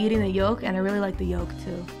I started eating the yolk, and I really like the yolk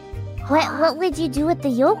too. What would you do with the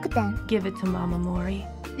yolk then? Give it to Mama Mori.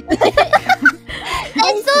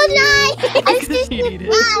 That's so nice! I just eat it.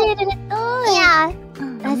 Yeah,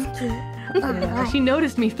 that's cute. Yeah, she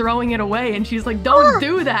noticed me throwing it away, and she's like, "Don't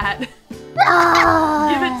do that!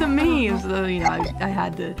 Give it to me!" So I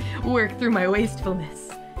had to work through my wastefulness.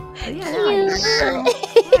 But yeah,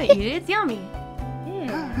 I eat it. It's yummy.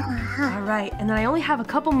 Yeah. All right, and then I only have a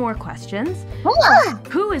couple more questions.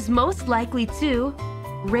 Who is most likely to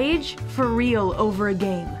rage for real over a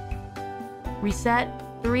game? Reset.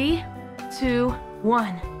 3, 2,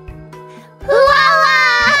 1.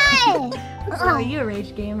 So are you a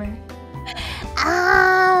rage gamer?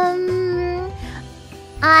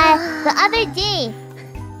 The other day,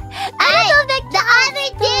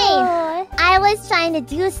 I was trying to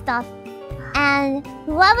do stuff, and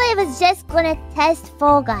Huawei was just gonna test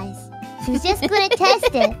Fall Guys. She was just gonna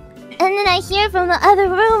test it, and then I hear from the other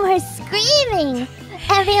room her screaming,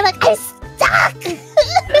 and being like, "I'm stuck!"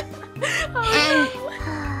 And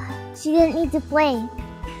she didn't need to play,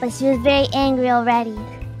 but she was very angry already.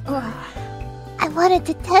 I wanted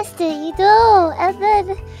to test it, and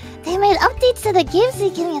then they made updates to the game so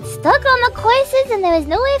you can get stuck on the courses, and there was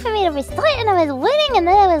no way for me to restart, and I was winning, and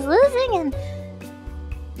then I was losing, and...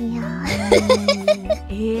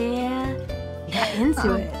 Yeah, you got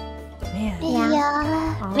into it. Man.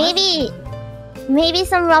 Yeah. Maybe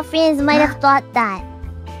some ruffians might have thought that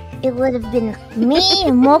it would have been me,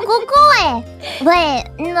 Mokokoe. But,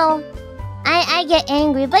 I get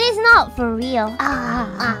angry, but it's not for real.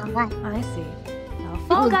 I see. Well,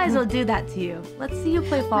 Fall Guys will do that to you. Let's see you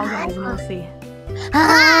play Fall Guys and we'll see.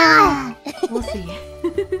 We'll see.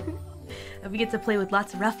 We get to play with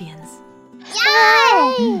lots of ruffians.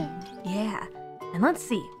 Yay! Yeah. And let's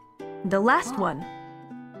see. The last one.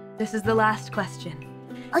 This is the last question.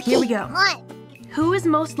 Okay, here we go. What? Who is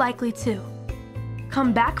most likely to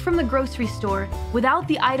come back from the grocery store without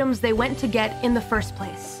the items they went to get in the first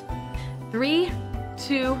place? 3,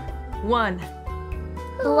 2, 1.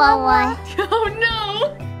 Huawei. Oh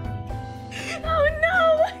no! Oh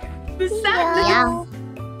no! The sadness.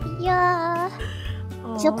 Yeah.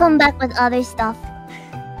 She'll come back with other stuff.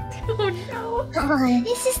 Oh no!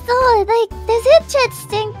 This is so, there's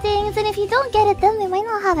interesting things, and if you don't get it, then we might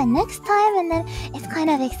not have it next time, and then it's kind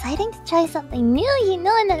of exciting to try something new, and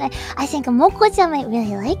then I think Moko-chan might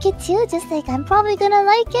really like it too, just like I'm probably gonna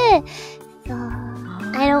like it. So...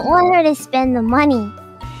 I don't want her to spend the money.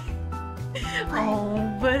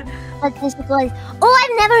 But then she goes,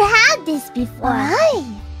 I've never had this before. Why?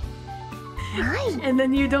 And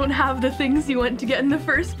then you don't have the things you went to get in the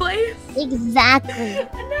first place? Exactly.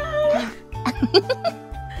 No!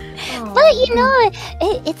 But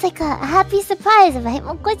it's like a happy surprise, right,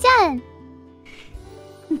 Moko-chan?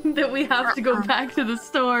 That we have to go back to the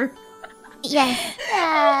store. Yes.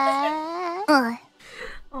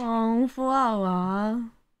 Oh, Flower.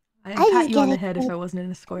 I'd pat you on the head if I wasn't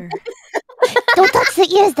in a square. Don't touch the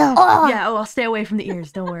ears, though. Yeah, I'll stay away from the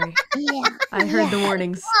ears. Don't worry. Yeah. I heard the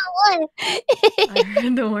warnings. I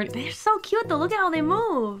heard the warnings. They're so cute, though. Look at how they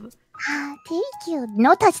move. Thank you.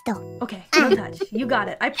 No touch, though. Okay, no touch. You got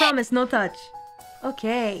it. I promise, no touch.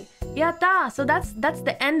 Okay. Yatta! So that's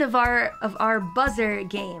the end of our buzzer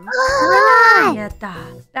game.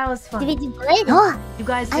 Yatta. That was fun. Did you play? You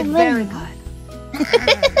guys did very good.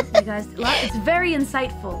 You guys, it's very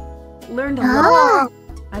insightful. Learned a lot.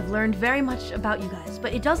 I've learned very much about you guys,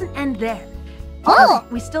 but it doesn't end there.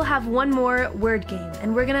 We still have one more word game,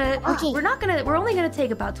 and we're only gonna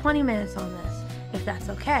take about 20 minutes on this, if that's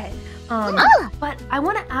okay. But I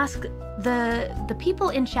want to ask the people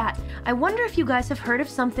in chat. I wonder if you guys have heard of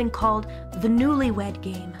something called the Newlywed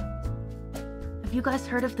Game. Have you guys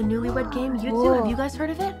heard of the Newlywed Game? You two, have you guys heard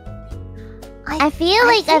of it? I feel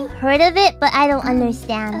like I've heard of it, but I don't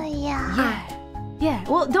understand. Yeah.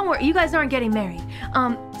 Well, don't worry. You guys aren't getting married.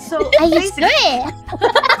 So Are you sure?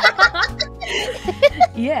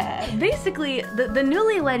 Yeah. Basically, the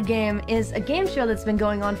Newlywed Game is a game show that's been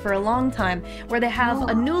going on for a long time, where they have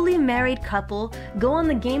a newly married couple go on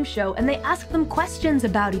the game show and they ask them questions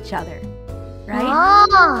about each other.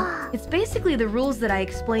 Right? It's basically the rules that I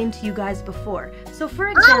explained to you guys before. So for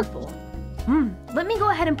example, let me go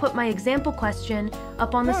ahead and put my example question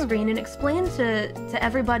up on the screen and explain to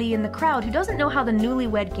everybody in the crowd who doesn't know how the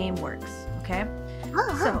Newlywed Game works, okay?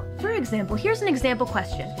 So, for example, here's an example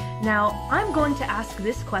question. Now, I'm going to ask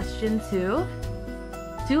this question to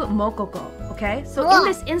Mokoko, okay? So in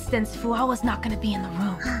this instance, Fuwawa's not gonna be in the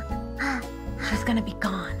room. She's gonna be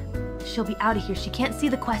gone. She'll be out of here. She can't see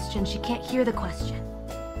the question. She can't hear the question.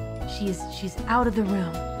 She's out of the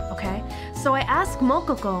room, okay? So I ask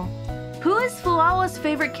Mokoko, who is Fuwawa's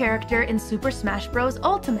favorite character in Super Smash Bros.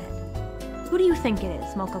 Ultimate? Who do you think it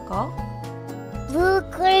is, Mokoko? Blue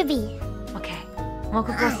Kirby. Okay,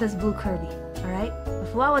 Mokoko says Blue Kirby, alright? But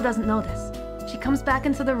Fuwawa doesn't know this. She comes back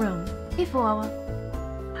into the room. Hey, Fuwawa.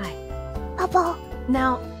 Hi. Papa.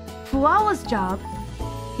 Now, Fuwawa's job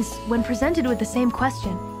is, when presented with the same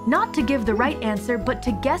question, not to give the right answer, but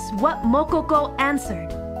to guess what Mokoko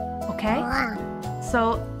answered. Okay?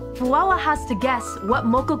 So, Fuwawa has to guess what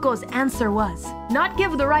Mokoko's answer was, not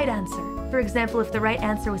give the right answer. For example, if the right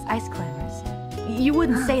answer was ice climbers, you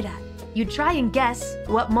wouldn't say that. You'd try and guess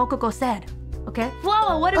what Mokoko said. Okay?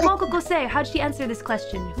 Fuwawa, what did Mokoko say? How'd she answer this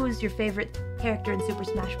question? Who is your favorite character in Super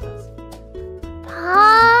Smash Bros?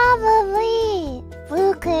 Probably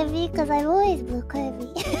Blue Kirby, because I'm always Blue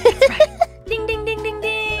Kirby. That's right. Ding, ding, ding, ding,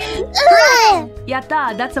 ding!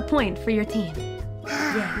 Yatta, that's a point for your team.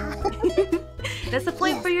 Yeah. That's a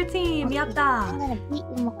point for your team, yatta! I'm gonna beat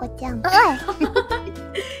you, Moko-chan.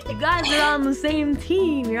 You guys are on the same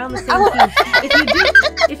team. You're on the same team.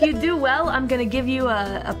 If you do well, I'm gonna give you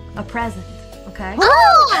a present. Okay?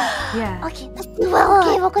 Yeah. Okay, let's do it.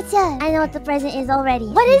 Okay, Moko-chan. I know what the present is already.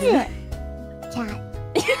 What is it? Cat.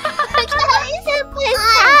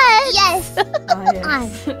 Yes. Oh,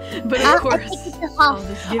 yes. But of course, I'll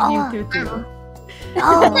just give you tutu.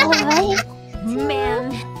 Oh, right.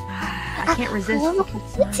 Man. I can't resist.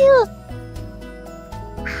 Me too.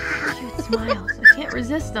 Cute smiles. I can't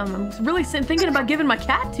resist them. I'm really thinking about giving my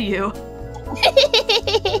cat to you.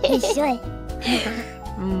 You should.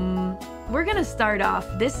 We're gonna start off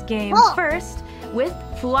this game first with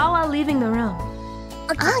Fuwawa leaving the room.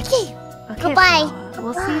 Okay. Goodbye. Fuwawa.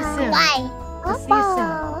 We'll see you soon. Bye. We'll see you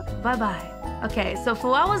soon. Bye-bye. Okay, so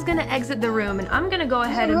Fuwawa's gonna exit the room, and I'm gonna go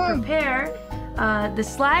ahead and prepare the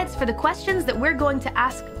slides for the questions that we're going to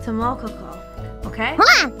ask to Mokoko. Okay?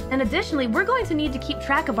 And additionally, we're going to need to keep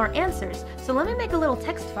track of our answers. So let me make a little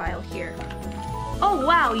text file here. Oh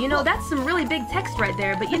wow, you know, that's some really big text right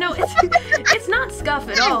there, but you know, it's not scuff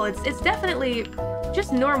at all. It's definitely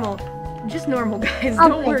just normal. Just normal, guys.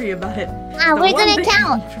 Don't worry about it. We're gonna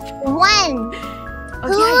count. 1, Oh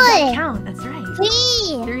yeah, you gotta count. That's right. 3,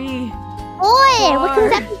 3, 4. What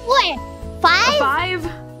comes after 4? 5?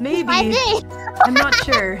 5? Maybe. I'm not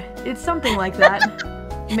sure. It's something like that.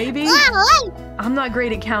 Maybe. I'm not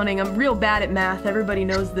great at counting. I'm real bad at math. Everybody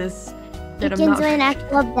knows this. You can join our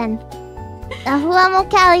club then. The FUWAMOCO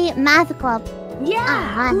Calli Math Club.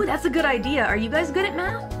 Yeah! Ooh, that's a good idea. Are you guys good at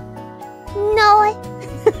math? No.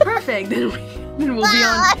 Perfect. Then we'll be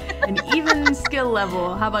on an even skill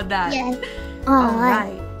level. How about that? Yes.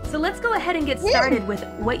 Alright. So let's go ahead and get started with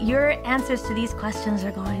what your answers to these questions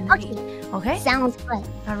are going to be. Okay? Sounds good.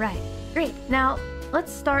 Alright. Great. Now,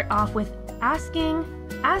 let's start off with asking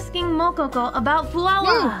Mokoko about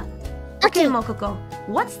Fuwawa. Okay, Mokoko.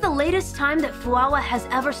 What's the latest time that Fuwawa has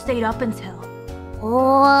ever stayed up until?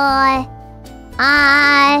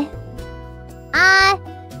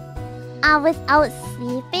 I was out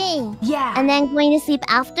sleeping. Yeah. And then going to sleep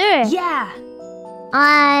after. Yeah.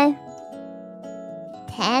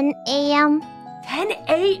 10 a.m. 10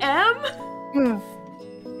 a.m.?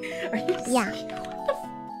 Are you Yeah.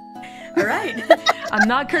 Alright. I'm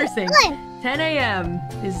not cursing. 10 a.m.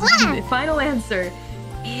 is the final answer.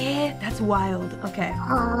 Yeah, that's wild. Okay.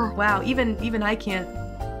 Wow, even I can't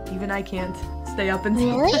stay up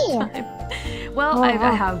until that time. Well, I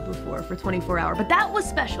have before for 24 hours, but that was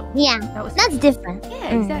special. Yeah, that's different.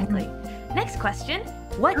 Yeah, exactly. Next question.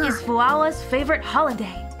 What is Fuwawa's favorite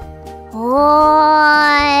holiday?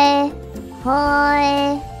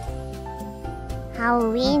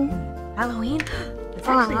 Halloween. Halloween? It's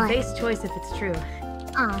actually a base choice if it's true.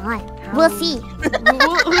 We'll see.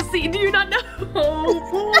 We'll see. Do you not know?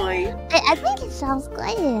 Oh boy. I think it sounds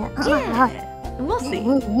good. Yeah. We'll see.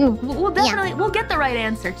 We'll definitely we'll get the right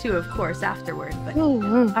answer too, of course, afterward. But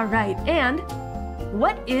all right. And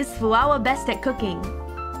what is Fuwawa best at cooking?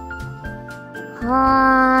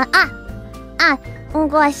 Oh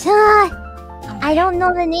gosh. I don't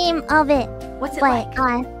know the name of it. What's it like?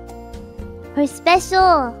 Her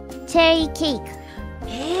special cherry cake.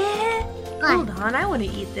 Hold on, I want to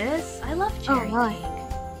eat this. I love cherry cake.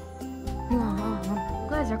 You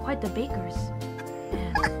guys are quite the bakers.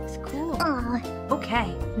 Yeah, it's cool.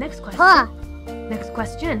 Okay, next question. Next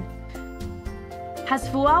question. Has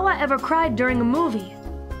Fuwawa ever cried during a movie?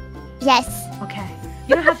 Yes. Okay.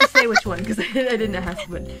 You don't have to say which one because I didn't ask,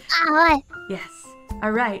 but yes.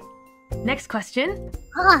 All right. Next question.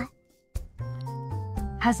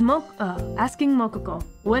 Has asking Mokoko,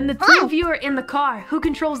 when the two of you are in the car, who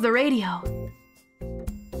controls the radio?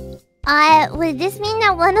 Would this mean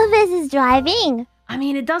that one of us is driving? I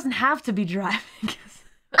mean, it doesn't have to be driving.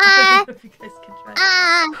 I don't know if you guys can drive.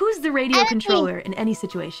 Who's the radio controller in any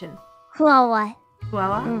situation? Fuwawa.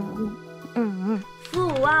 Fuwawa?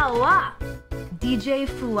 Fuwawa! DJ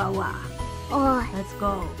Fuwawa. Let's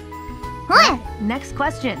go. Next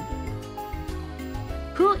question.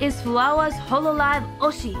 Who is Fuwawa's hololive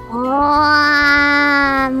Oshi?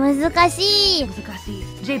 難しい。難しい。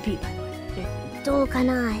JP, by the way. JP. どうか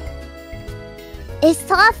な? It's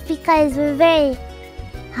tough because we're very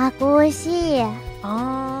箱推し。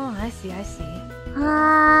Oh, I see, I see. You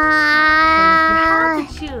have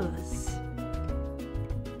to choose.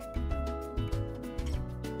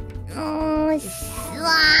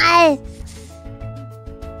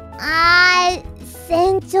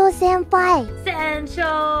 船長先輩。船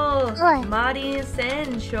長。マリン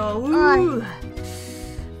船長。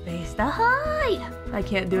Face the high. I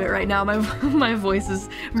can't do it right now. My voice is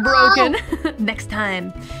broken. Next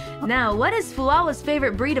time. Now, what is Fuwawa's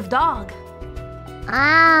favorite breed of dog?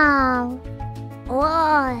 I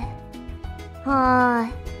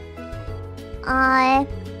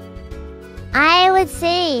would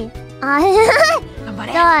say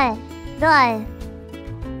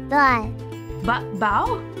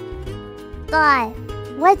Bao?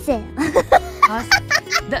 What's it?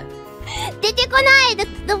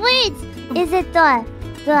 The words. Is it the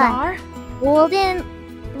golden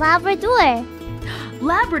Labrador?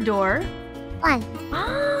 Labrador? One.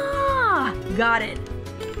 Ah, got it.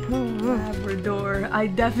 Labrador. I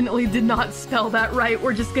definitely did not spell that right.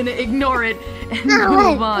 We're just gonna ignore it and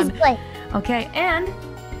move on. Okay, and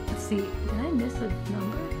let's see. Did I miss a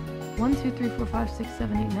number? 1, 2, 3, 4, 5, 6,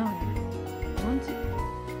 7, 8, 9. 1, 2.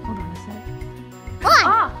 Hold on a sec.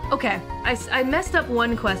 Ah, okay. I messed up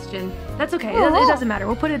one question. That's okay. It doesn't matter.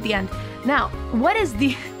 We'll put it at the end. Now, what is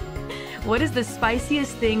the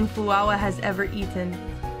spiciest thing Fuwawa has ever eaten?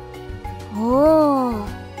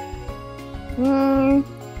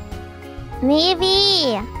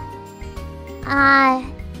 Maybe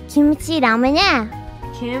kimchi ramen.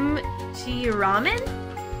 Kimchi ramen?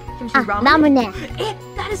 Kimchi ramen? Ramen.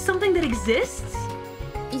 That is something that exists?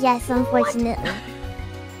 Yes, unfortunately.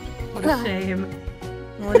 What a shame.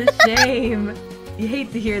 What a shame. You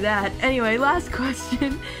hate to hear that. Anyway, last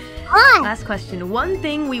question. Last question. One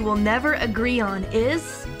thing we will never agree on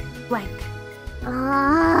is blank.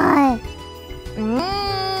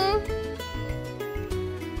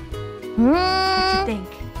 What you think?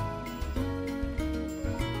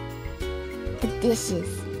 The dishes.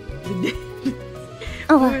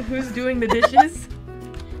 Who's doing the dishes?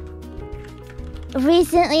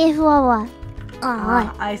 Recently, Fuwawa.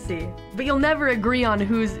 I see. But you'll never agree on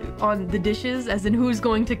who's on the dishes, as in who's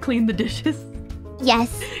going to clean the dishes?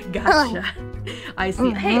 Yes. Gotcha. I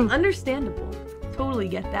see. Hey, understandable. Totally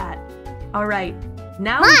get that. All right.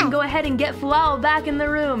 Now we can go ahead and get Fuwawa back in the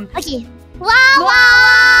room. Okay.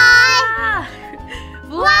 Fuwawa!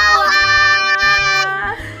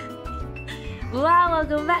 Fuwawa,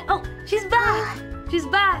 go back. Oh, she's back. She's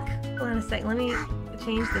back. Hold on a second. Let me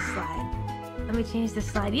change the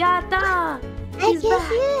slide. Yatta! She's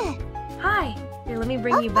back. Hi. Here, let me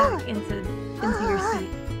bring you back into your seat.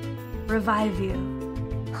 Revive you.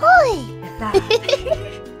 Yatta.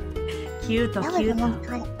 Cute. That was a long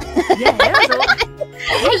time. Yeah, that was a long time.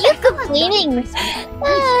 Are you complaining?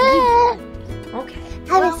 Okay.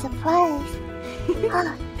 I was surprised.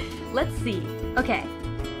 Let's see. Okay.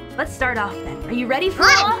 Let's start off then. Are you ready,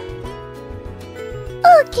 Fuwawa?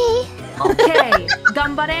 Okay. Okay.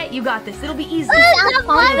 Gambare, you got this. It'll be easy. I'm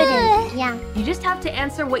confident. Yeah. You just have to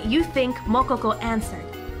answer what you think Mokoko answered.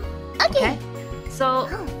 Okay. So,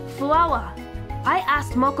 Fuwawa, I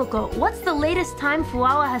asked Mokoko, what's the latest time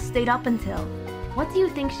Fuwawa has stayed up until? What do you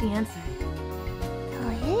think she answered? The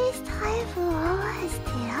latest time Fuwawa has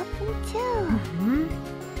stayed up until...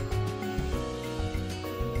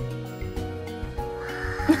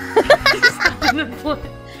 the point.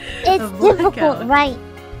 It's difficult, right?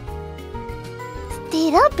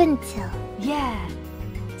 Stayed up until. Yeah.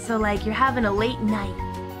 So like you're having a late night,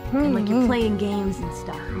 and like you're playing games and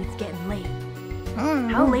stuff, and it's getting late.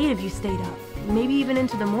 How late have you stayed up? Maybe even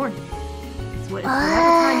into the morning. It's whatever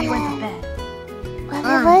time you went to bed. Well,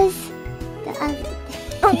 it was the other day.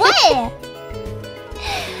 What?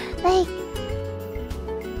 Like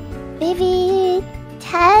maybe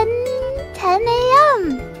 10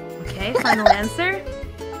 a.m. Okay, final answer.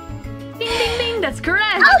 Ding ding ding, that's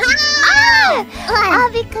correct.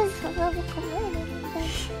 Because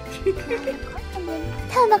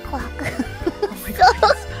 10 o'clock. Oh my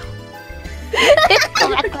god.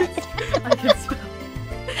 I can spell.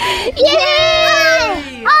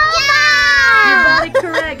 Yay! You got it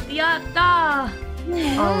correct. Yatta!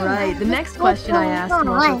 Alright, the next question I asked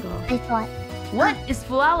Mokoko. I thought. What is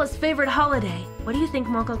Fuawa's favorite holiday? What do you think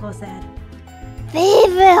Mokoko said?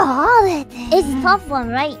 Favorite holiday? It's a tough one,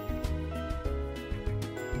 right?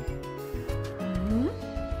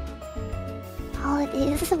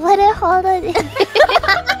 Holidays? What are holidays?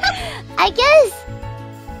 I guess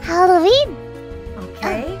Halloween.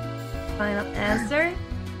 Okay. Final answer.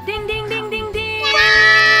 Ding ding ding ding ding!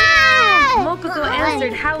 Yeah! Mokoko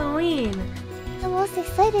answered Halloween. The most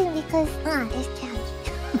exciting because it's candy.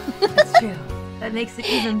 That's true. That makes it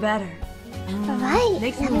even better. Right.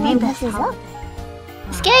 Makes it Everyone the best messes up.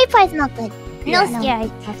 holiday. Scary part's not good. No Yeah.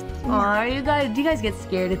 scary. Aw, do you guys get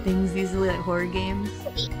scared of things easily, like horror games?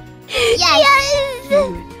 Yes.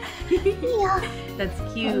 Cute. Yeah. That's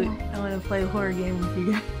cute. I want to play a horror game with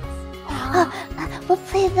you guys. We'll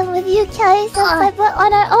play them with you, Calli-senpai, but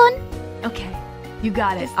on our own. Okay, you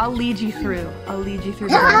got it. I'll lead you through. The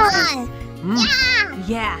process.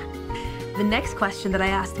 Yeah. The next question that I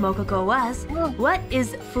asked Mokoko was, what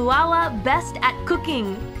is Fuawa best at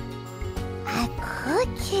cooking? At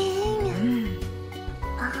cooking?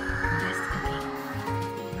 Best cooking.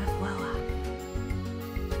 Fuawa.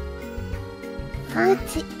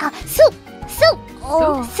 Soup! Soup!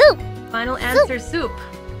 Oh. Soup! Final answer, soup.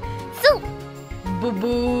 Soup! Boo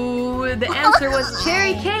boo. The answer was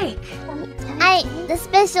cherry cake. The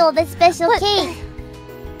special cake.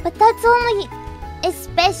 But that's only... It's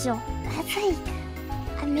special. That's like...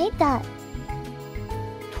 I made that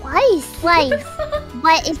twice.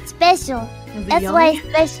 But it's special. Is it That's yummy? why it's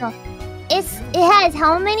special. It has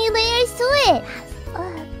how many layers to it?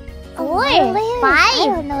 4, 5. I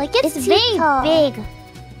don't know. It gets It's too very tall. big.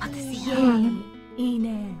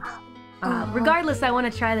 Regardless, I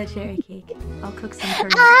want to try the cherry cake. I'll cook some for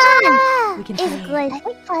you. We can It's trade. good. I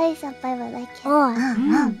think Calli-senpai would like it.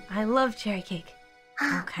 I love cherry cake.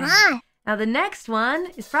 Okay. Now the next one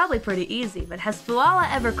is probably pretty easy, but has Fuawa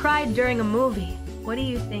ever cried during a movie? What do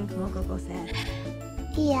you think Mokoko said?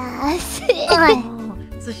 Yes. Oh,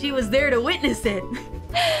 so she was there to witness it.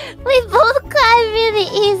 We both cry really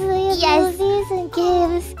easily in movies and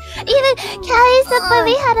games. Even Calli-senpai,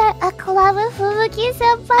 we had a collab with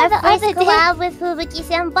FUWAMOCO the other day. Collab with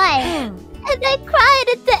FUWAMOCO. And I cried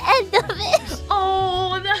at the end of it.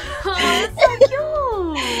 Oh, that's so cute.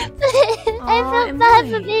 I felt bad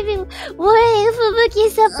for maybe worrying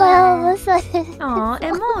FUWAMOCO all of a sudden. Oh,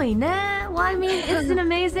 emoi ne. Well, I mean, it's an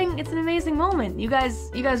amazing moment. You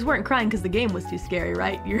guys weren't crying because the game was too scary,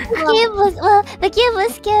 right? The game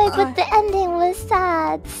was scary, but the ending was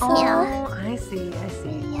sad. So. Oh, I see.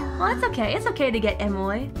 Yeah. Well, it's okay. It's okay to get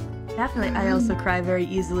emoi. Definitely, I also cry very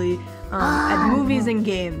easily at movies and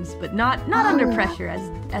games, but not under pressure,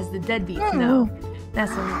 as the deadbeats know.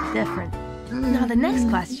 That's a little different. Now, the next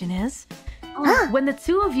question is, when the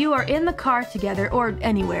two of you are in the car together, or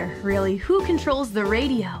anywhere, really, who controls the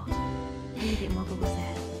radio? What do you think Mokoko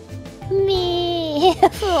said? Me.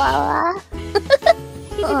 Fuawa.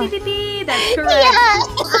 That's correct.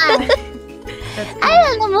 That's I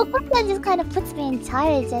don't know, Mokoko just kind of puts me in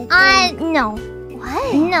charge, I think. No.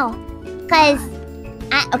 What? No. Because,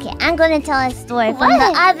 I'm gonna tell a story from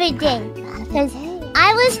the other day. Because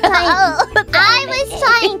I was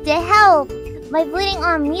trying to help by putting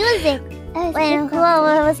on music when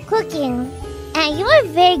Fuawa was cooking. And you were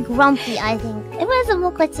very grumpy, I think. It wasn't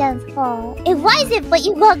Moko-chan's fault. It wasn't, but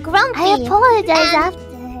you got grumpy. I apologize after.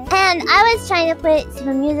 And I was trying to put so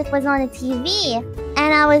the music was on the TV.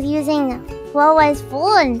 And I was using Fuawa's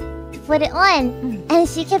phone to put it on. And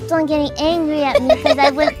she kept on getting angry at me because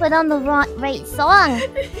I wouldn't put on the right song.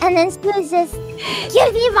 And then she was just,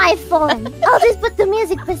 give me my phone. I'll just put the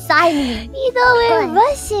music beside me. You know, we're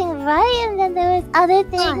rushing, right? And then there was other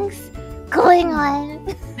things going on.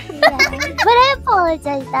 Yeah. But I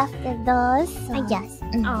apologized after those. So. I guess.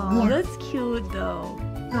 Oh, that's cute though.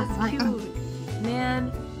 That's cute.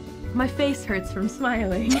 Man, my face hurts from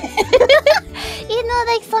smiling. you know,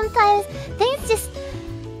 like sometimes things just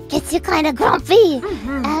get you kind of grumpy.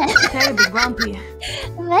 Terribly grumpy.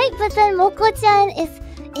 Right? But then Moko-chan is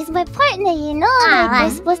my partner, you know? Like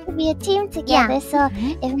we're supposed to be a team together. So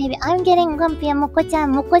if maybe I'm getting grumpy and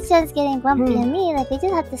Moko-chan's getting grumpy and me, like we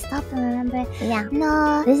just have to stop and remember. Yeah.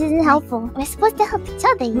 No, this isn't helpful. We're supposed to help each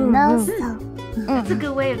other, you know? So that's a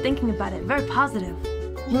good way of thinking about it. Very positive.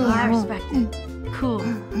 I respect it. Cool.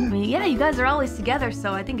 I mean, yeah, you guys are always together,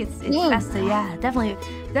 so I think it's best to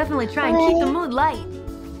definitely try and keep the mood light.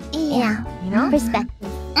 Yeah. You know? Perspective.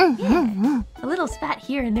 A little spat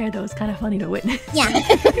here and there, though, is kind of funny to witness. Yeah.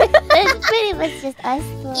 It's pretty much just us.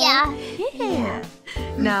 So. Yeah.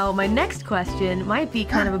 Now, my next question might be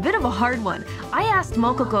kind of a bit of a hard one. I asked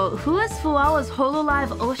Mokoko, who is Fuwawa's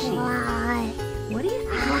hololive Oshi? What do you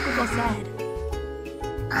think Mokoko said?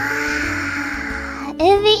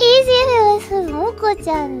 It'd be easier if it was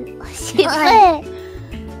Moko-chan.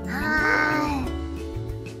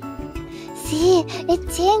 See, it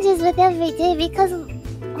changes with every day because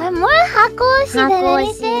we're more Hakoshi than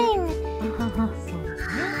anything.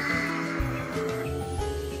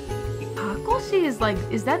 Hakoshi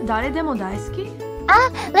is that dare demo daisuki?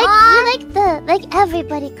 Like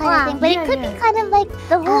everybody kind of thing, but it could be kind of like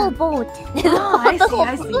the whole boat. Oh, I see.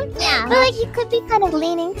 Yeah, but like you could be kind of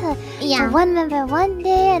leaning to one member one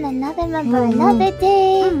day and another member another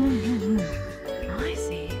day. I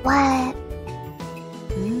see. What?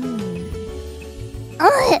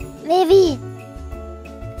 Maybe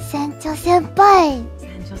Sencho-senpai.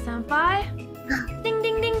 Sencho-senpai? Ding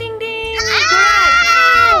ding ding ding ding!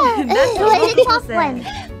 That's what the top one.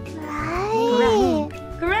 Right.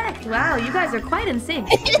 Correct. Wow, you guys are quite in sync.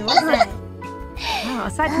 Wow,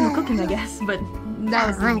 aside from the cooking, I guess, but that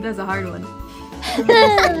was a hard one.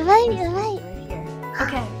 Right.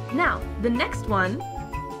 Okay, now the next one.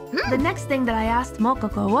 The next thing that I asked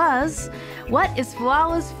Mokoko was, what is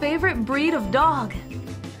Fuwawa's favorite breed of dog?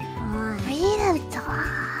 Breed of dog?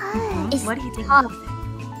 What do you think?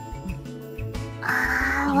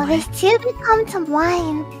 Well, there's two that come to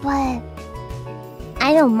mind, but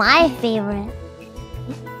I know my favorite.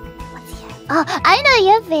 What's yours? Oh, I know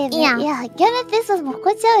your favorite. Yeah. Again, if this was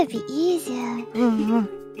Moko-chan, it'd be easier.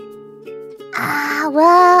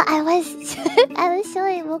 Well, I was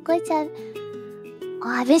showing Moko-chan. Oh,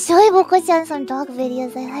 I've been showing Moko-chan some dog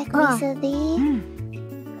videos I like recently.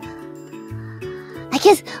 I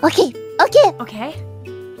guess. Okay.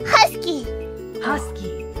 Husky.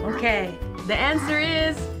 Okay. The answer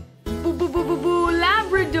is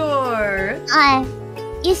Labrador.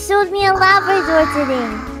 You showed me a Labrador today.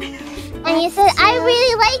 And you said, I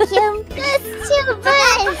really like him. That's too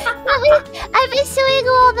bad. I've been showing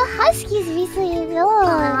you all the Huskies recently.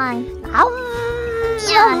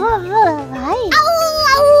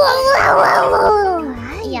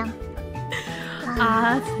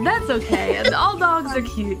 That's okay. And all dogs are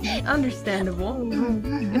cute. Understandable.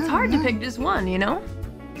 It's hard to pick just one, you know?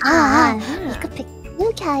 You could pick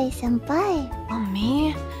you, Calli-senpai. Oh,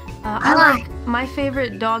 me? My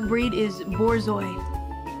favorite dog breed is Borzoi.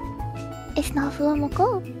 It's not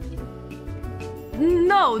FUWAMOCO.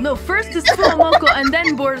 No. First is FUWAMOCO and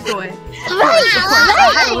then Borzoi.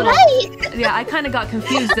 Right. Yeah, I kind of got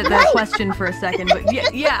confused at that question for a second, but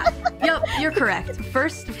yep, you're correct.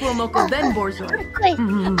 First FUWAMOCO, then Borzoi.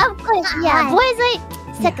 Of course, yeah. Borzoi,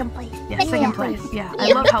 second place. Yeah, second place. Yeah,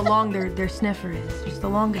 I love how long their sniffer is. Just the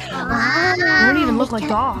longest one. They don't even look like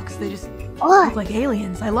dogs. They just look like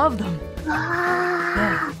aliens. I love them.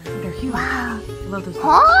 Yeah, they're huge. I love those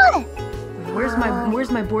dogs. Where's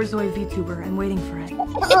my Borzoi VTuber? I'm waiting for it.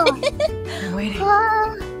 I'm waiting.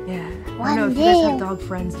 Yeah. I don't know if you guys have dog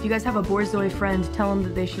friends. If you guys have a Borzoi friend, tell them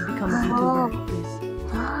that they should become a VTuber, please.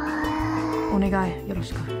 Onegai,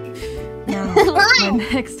 yoroshiku. Now, my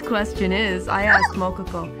next question is, I asked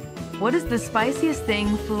Mokoko, what is the spiciest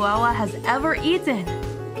thing Fuwawa has ever eaten?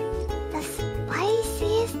 The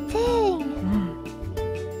spiciest thing?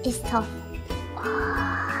 It's tough.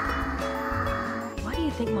 What do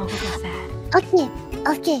you think Mokoko said? Okay.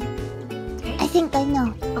 I think I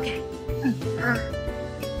know. Okay.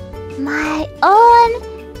 My own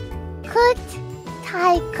cooked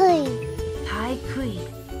Thai kui. Thai kui.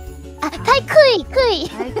 Thai kui.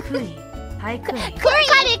 Thai kui. Thai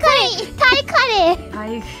kui. Thai curry.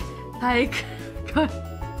 Thai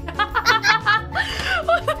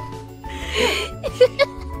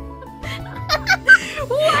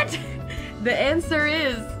What? The answer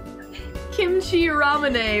is kimchi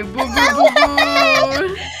ramene. Boo boo boo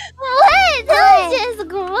boo. What? That was just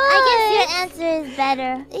gross. I guess your answer is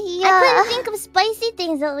better. I couldn't think of spicy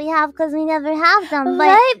things that we have because we never have them. But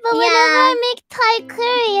right, but whenever I make Thai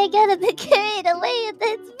curry, I get a bit carried away.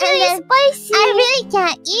 It's really spicy. I really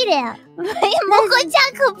can't eat it.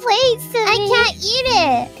 Moko-chan complains to me. I can't eat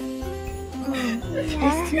it.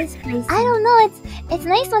 It's too spicy. I don't know. It's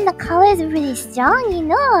nice when the colors are really strong, you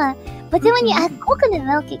know. But then when you add coconut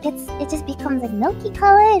milk, it just becomes like milky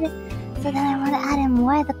colored. So then I want to add in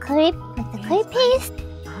more of the curry, like the curry paste,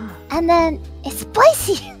 and then it's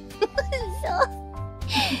spicy.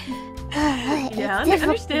 Yeah,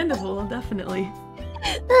 understandable, definitely.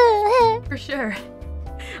 For sure.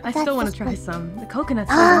 I still want to try some. The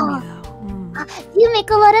coconut's so yummy though. Do you make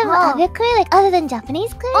a lot of other curry, like other than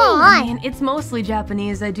Japanese curry? I mean, it's mostly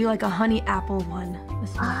Japanese. I do like a honey apple one.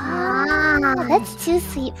 That's too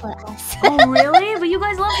sweet for us. Oh, really? But you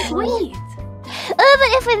guys love sweet.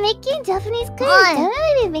 But if we're making Japanese curry,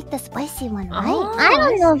 generally we make the spicy one, right? I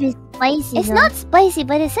don't know if it's spicy. It's not spicy,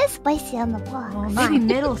 but it says spicy on the box. Oh, maybe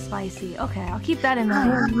middle spicy. Okay, I'll keep that in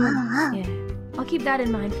mind. Yeah, I'll keep that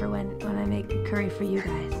in mind for when I make curry for you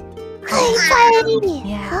guys.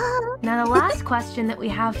 Yeah. Now the last question that we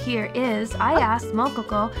have here is, I asked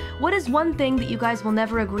Mokoko, what is one thing that you guys will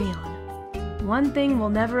never agree on? One thing we'll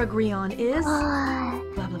never agree on is...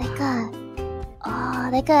 blah, blah, blah.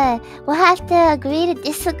 We'll have to agree to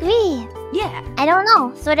disagree. Yeah. I don't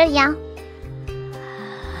know. Sort of, yeah.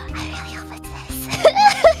 I really hope it's this.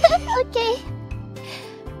 Okay.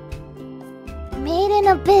 Made in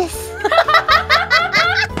Abyss.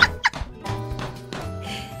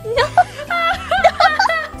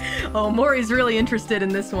 Oh, Maury's really interested in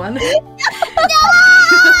this one. No!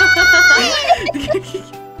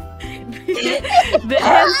 The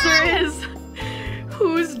answer is...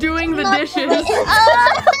 Who's doing the dishes? That's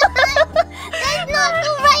not the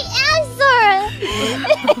right answer!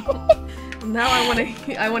 Now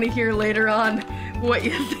I want to hear later on what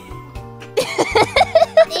you think.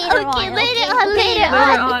 Later on,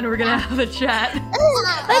 we're gonna have a chat.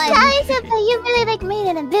 But Calli-senpai, you really like Made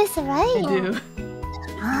in Abyss, right? I do.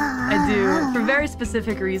 I do. For very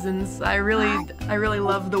specific reasons. I really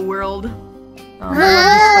love the world. I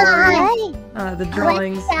love the story. The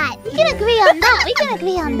drawings. We can agree on that. We can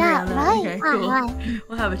agree on that, right? Okay, cool.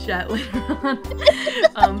 We'll have a chat later on.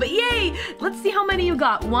 But yay! Let's see how many you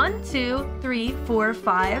got. 1, 2, 3, 4,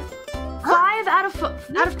 5. 5 out of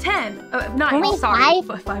 10. 9. Only sorry.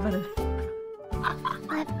 5? 5 out of.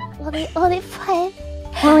 Only 5.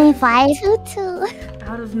 Only 5? 2.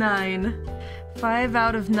 Out of 9. 5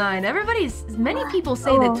 out of 9. Many people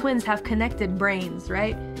say that twins have connected brains,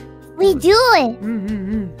 right? We do it.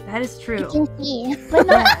 That is true. You can see. But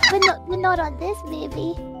not on this,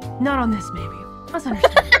 maybe. Not on this, maybe. That's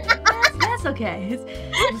understandable. That's okay. It's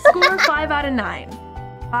score 5 out of 9. 5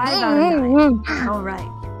 out of 9. All right.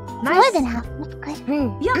 Nice. More than half.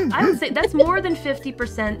 Yeah, I would say that's more than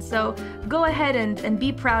 50%. So go ahead and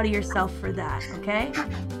be proud of yourself for that. Okay?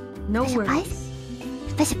 No worries.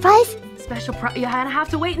 Special prize? Special prize. You have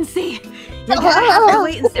to wait and see. You have to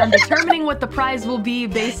wait and see. I'm determining what the prize will be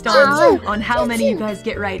based on how many you guys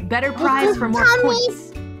get right. Better prize for more points.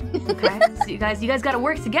 Okay, so you guys got to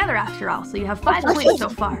work together after all. So you have 5 points so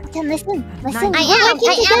far. Listen. I am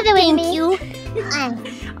thank you.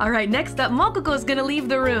 All right, next up, Mokoko's gonna leave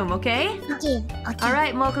the room. Okay. Okay. All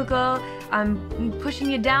right, Mokoko. I'm pushing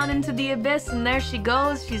you down into the abyss, and there she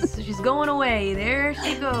goes. She's going away. There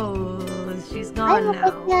she goes. She's gone now.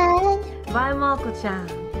 Bye, Moko-chan.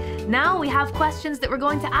 Now we have questions that we're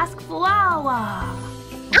going to ask Fuwawa.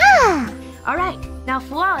 All right, now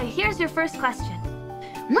Fuwawa, here's your first question.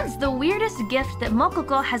 What's the weirdest gift that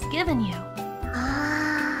Mokoko has given you?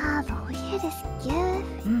 The weirdest gift?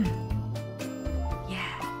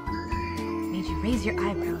 Yeah. Made you raise your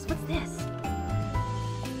eyebrows. What's this?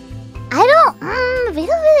 We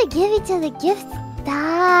don't really give each other gifts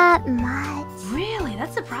that much. Really?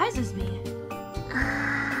 That surprises me.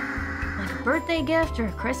 Like a birthday gift or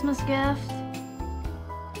a Christmas gift?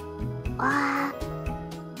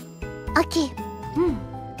 Okay.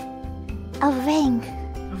 A ring.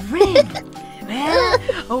 A ring? Yeah.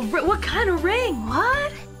 What kind of ring?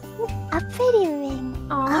 What? A pretty ring.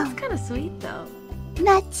 Oh, that's kind of sweet though.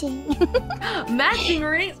 Matching. Matching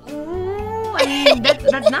rings? Ooh, I mean,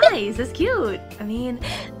 that's nice. That's cute. I mean,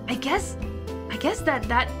 I guess that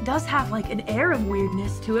does have like an air of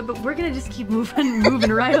weirdness to it, but we're gonna just keep moving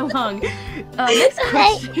right along. Next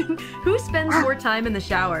question. Who spends more time in the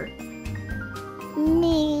shower?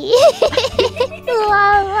 Me.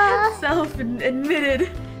 Fuwawa. Self-admitted.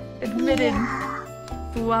 Yeah.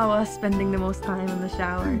 Fuwawa spending the most time in the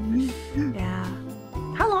shower. Yeah.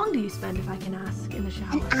 How long long do you spend, if I can ask, in the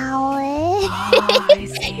shower? An hour. I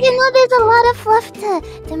see. You know, there's a lot of fluff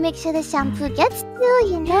to make sure the shampoo gets to,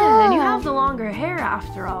 you know. Yeah, and you have the longer hair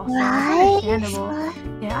after all, so Right? it's understandable.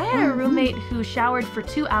 Yeah, I had a roommate who showered for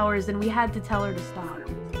 2 hours and we had to tell her to stop.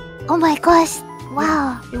 Oh my gosh.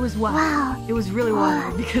 Wow. It was wild. Wow. It was really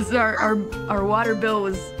wild because our water bill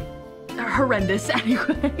was horrendous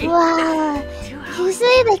anyway. Wow. 2 hours.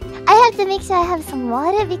 Usually, like, I have to make sure I have some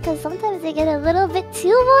water because sometimes they get a little bit too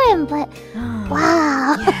warm, but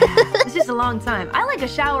wow. Yeah, it's just a long time. I like a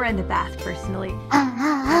shower and a bath, personally.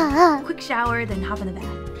 Quick shower, then hop in the bath.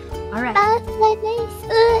 All right. That's so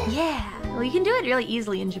nice. Yeah. Well, you can do it really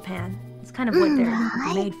easily in Japan. It's kind of what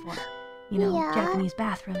they're made for. You know, Yeah. Japanese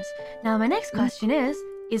bathrooms. Now, my next question is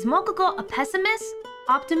Mokoko a pessimist,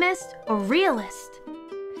 optimist, or realist?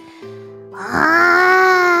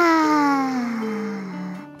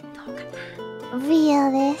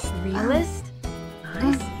 Realist. Realist?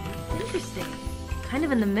 Nice. Interesting. Kind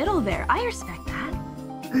of in the middle there. I respect that.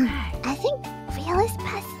 Okay. I think realist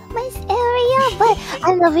pessimist area, but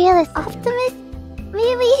I'm the realist optimist,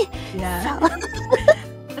 maybe. Yeah. So,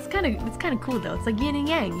 It's kind of cool though. It's like yin and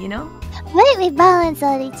yang, you know? right, we balance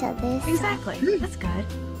on each other. So. Exactly. That's good.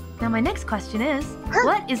 Now my next question is,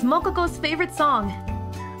 what is Mokoko's favorite song?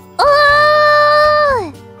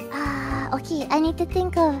 Oh! Okay, I need to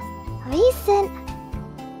think of recent.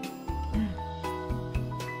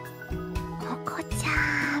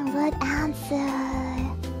 Moko-chan, good answer.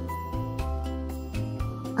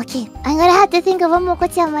 Okay, I'm gonna have to think of what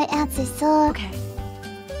Moko-chan might answer, so Okay.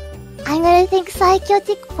 I'm gonna think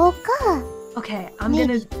psychotic polka. Okay, I'm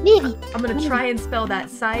Maybe. gonna try and spell that.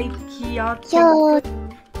 Psychotic. Yo,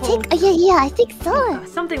 yeah, I think so.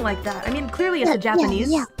 Something like that. I mean, clearly it's a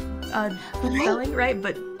Japanese spelling, right?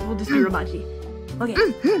 But we'll just do Romaji. Okay.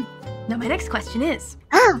 Now my next question is,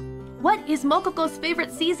 what is Mokoko's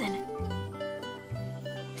favorite season?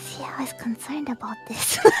 See, I was concerned about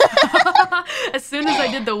this. As soon as I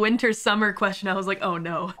did the winter-summer question, I was like, oh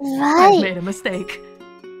no, I've Right. made a mistake.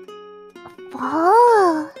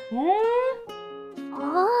 Fall.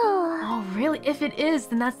 Oh, Fall. really? If it is,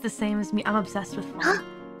 then that's the same as me. I'm obsessed with fall.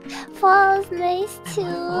 Fall's nice too.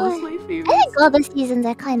 Fall is my favorite. I think all the seasons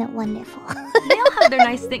are kind of wonderful. They all have their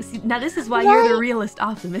nice things. Now this is why you're the realist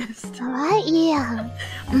optimist. Right? Yeah.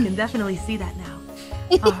 I can definitely see that now.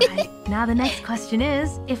 Alright, now the next question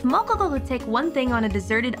is, if Mokoko could take one thing on a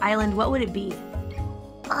deserted island, what would it be?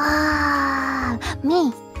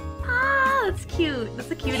 Me. Ah, that's cute.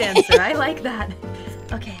 That's a cute answer. I like that.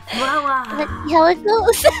 Okay, Let's voila. see how it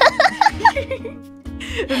goes.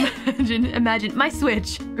 Imagine my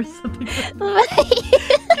Switch or something like that.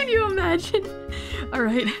 Right. Can you imagine?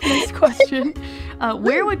 Alright, next question.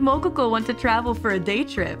 Where would Mokoko want to travel for a day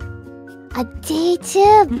trip? A day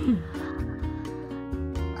trip.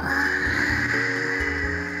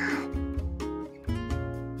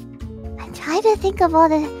 I'm trying to think of all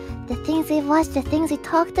the things we've watched, the things we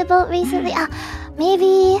talked about recently.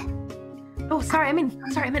 Maybe Oh, sorry, I meant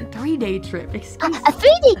 3-day trip. Excuse me. a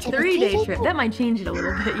 3-day trip. A 3-day trip. That might change it a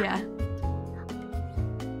little bit, yeah.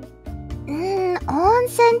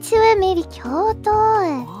 Onsen tour, maybe Kyoto.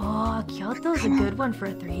 Oh, Kyoto's a good one for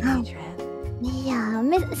a 3-day trip. Yeah,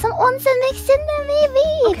 some onsen mixed in there, maybe.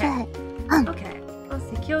 Okay. Okay, let's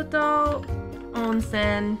see. Kyoto,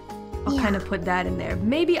 onsen. I'll kind of put that in there.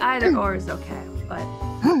 Maybe either or is okay, but...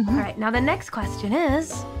 Alright, now the next question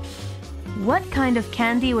is... What kind of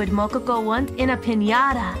candy would Mokoko want in a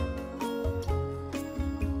piñata?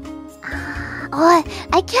 Oh,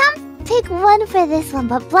 I can't pick one for this one,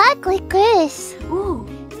 but black licorice. Ooh.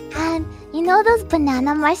 And you know those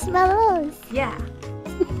banana marshmallows? Yeah.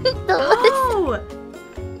 Those. Oh!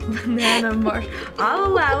 Banana I'll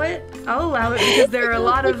allow it because there are a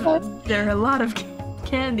lot of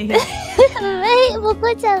candy. Right?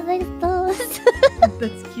 Moko-chan likes those.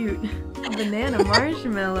 That's cute. A banana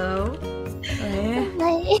marshmallow.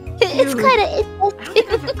 Like, it's kind of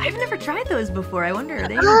interesting. I've never tried those before. I wonder, are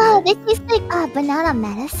they They taste like banana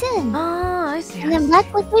medicine. Oh, I see. And then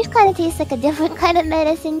black licorice kind of tastes like a different kind of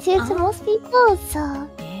medicine too to most people, so...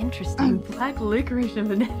 Interesting. Black licorice and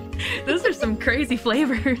banana. Those are some crazy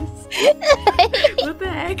flavors. What the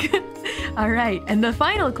heck? Alright, and the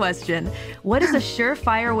final question. What is a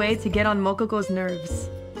surefire way to get on Mokoko's nerves?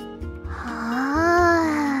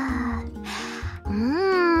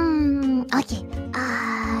 Okay.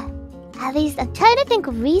 At least I'm trying to think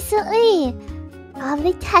recently.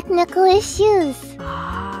 Probably technical issues.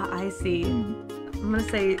 Ah, I see. I'm gonna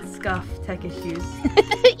say scuff tech issues.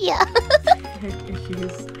 Yeah. Tech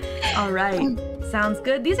issues. Alright. Sounds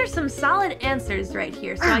good. These are some solid answers right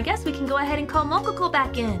here. So I guess we can go ahead and call Mokoko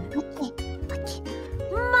back in. Okay.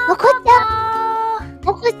 Moko-chan!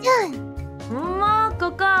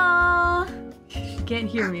 Mokoko! She can't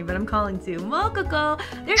hear me, but I'm calling too. Mokoko!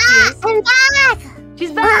 There she is! I'm back!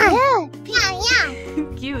 She's back! Yeah.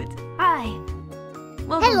 Cute. Hi.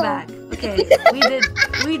 Welcome back. Okay,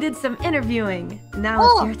 we did some interviewing. Now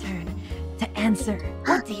it's your turn to answer.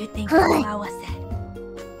 What do you think Fuwawa said?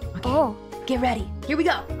 Okay, get ready. Here we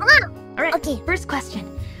go. Alright, Okay. first question.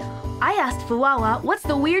 I asked Fuwawa, what's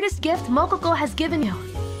the weirdest gift Mokoko has given you?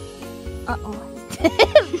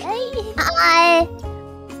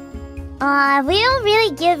 We don't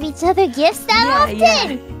really give each other gifts that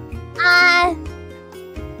often.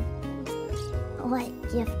 What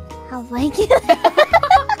gift? How do I give?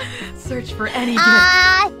 Search for any gift.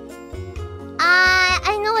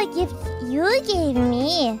 I know what gift you gave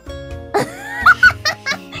me.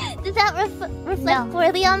 Does that reflect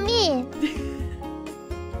poorly on me?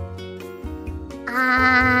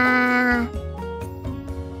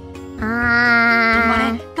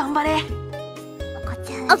 Ganbare.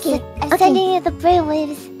 Okay, I'm sending you the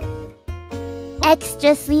brainwaves.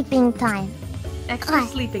 Extra sleeping time. Extra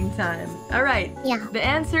sleeping time. Alright. Yeah. The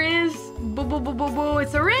answer is boo.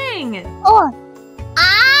 It's a ring! Oh!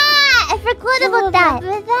 I forgot about that.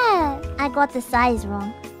 I got the size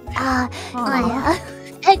wrong.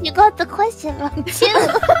 And you got the question wrong too.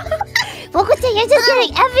 Moko-chan, you're just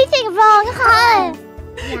getting everything wrong, huh?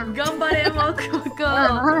 Ganbare,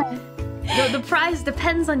 Mokoko. The prize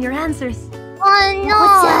depends on your answers. Oh no!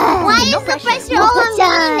 Moko-chan. Why is No the pressure. pressure all on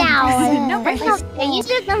me now? No pressure. You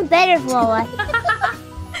should have done better, Flo.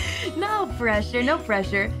 No pressure, no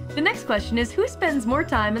pressure. The next question is, who spends more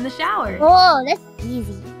time in the shower? Oh, that's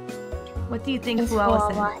easy. What do you think It's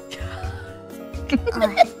Fuwawa said?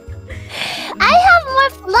 I have more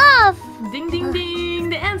fluff. Ding ding ding!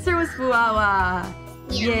 The answer was Fuwawa.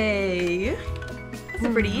 Yay! That's a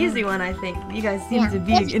pretty easy one, I think. You guys seem to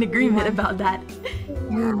be in agreement about that.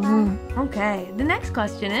 Okay, the next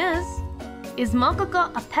question is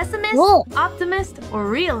Mokoko a pessimist, optimist, or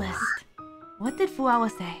realist? What did Fuwawa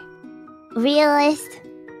say? Realist.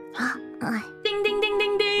 Ding ding ding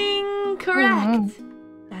ding ding! Correct.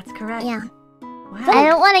 That's correct. Yeah. Wow. I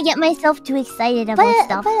don't want to get myself too excited about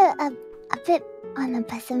stuff. But a bit on the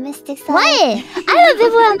pessimistic side. What? I'm a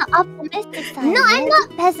bit more on the optimistic side. No, I'm not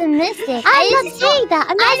pessimistic. I'm not saying that.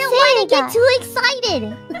 I'm not I don't want to saying get too excited.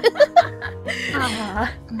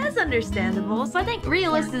 That's understandable. So I think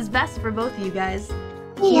realist is best for both of you guys.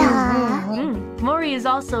 Yeah. Mori is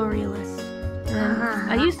also a realist.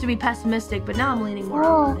 I used to be pessimistic, but now I'm leaning more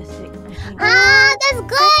optimistic. That's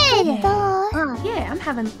good. Yeah, I'm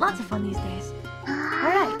having lots of fun these days.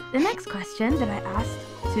 Alright, the next question that I asked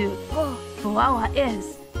to Fuwawa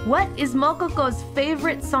is, what is Mokoko's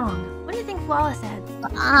favorite song? What do you think Fuwawa said?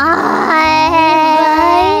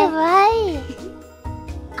 Right.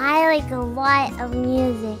 I like a lot of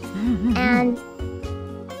music. And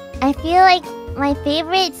I feel like my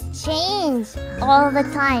favorites change all the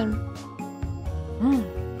time.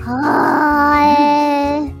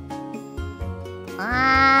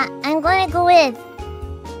 I'm gonna go with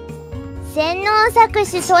Senno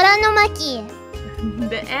Sakushi Tora no Maki.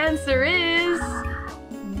 The answer is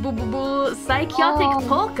Psychotic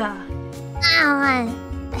Polka. I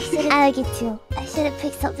like it too. I should have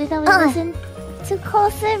picked something that we listened to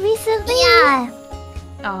closer recently. Yeah.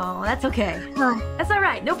 Oh, that's okay. That's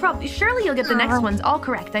alright, no problem. Surely you'll get the next ones all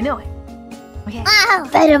correct, I know it. Okay.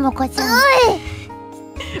 Better, Moko-chan.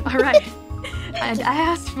 Alright. And I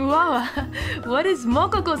asked Fuwawa, what is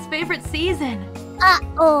Mokoko's favorite season?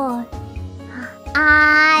 What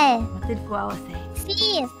did Fuwawa say?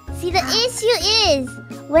 See, the issue is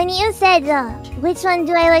when you said which one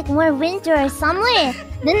do I like more, winter or summer?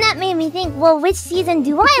 Then that made me think, well, which season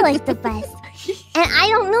do I like the best? And I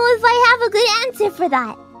don't know if I have a good answer for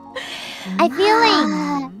that. I feel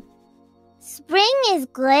like spring is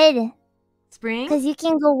good. Spring? Because you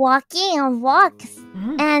can go walking on walks.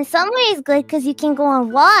 And summer is good because you can go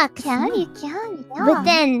on walks. You can. But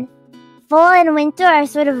then fall and winter are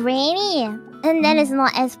sort of rainy. And then it's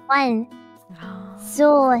not as fun.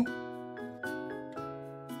 So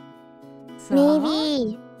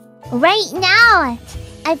maybe right now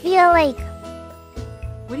I feel like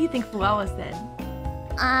what do you think Fuwawa said?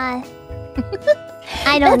 I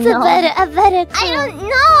don't know. That's a better clue. I don't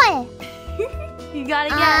know. You gotta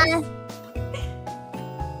guess.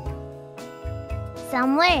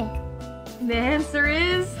 Somewhere. The answer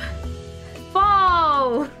is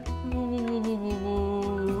fall.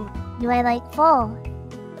 Do I like fall?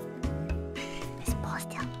 It's paused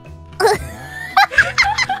down.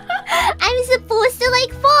 I'm supposed to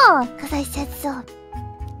like fall. Because I said so.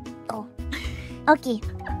 Okay.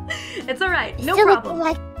 It's alright, no Still problem.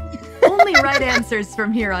 looking like Only right answers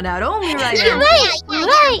from here on out. Only right answers.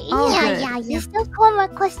 Right. Oh, good. There's still 4 more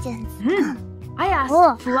questions. I asked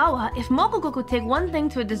Fuwawa, if Mokoko could take one thing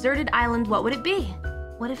to a deserted island, what would it be?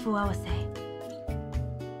 What did Fuwawa say?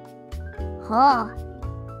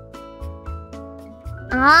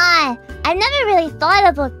 I've never really thought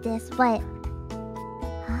about this, but...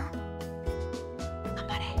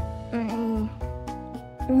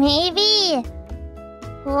 Maybe...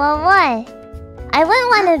 Well, what? I wouldn't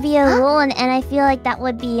want to be alone, and I feel like that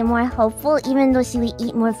would be more helpful, even though she would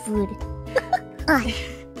eat more food.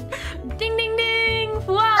 Ding, ding, ding!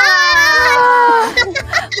 Fuwawa!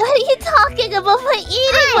 What are you talking about for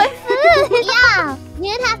eating more food? Yeah,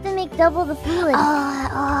 you'd have to make double the food.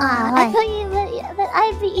 I thought you meant that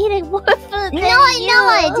I'd be eating more food. No,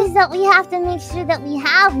 it's just that we have to make sure that we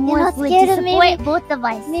have more food to support both of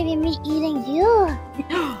us. Maybe me eating you.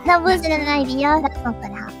 That wasn't an idea. That's not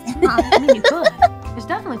gonna happen. I mean, you could. It's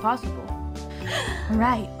definitely possible.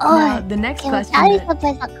 Right. Now, the next question.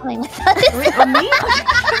 Calli-senpai's not coming with us. Wait, me?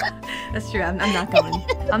 That's true. I'm not going.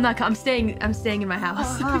 I'm staying in my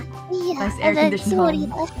house. Nice air-conditioned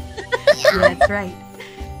home. Yeah, that's right.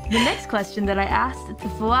 The next question that I asked to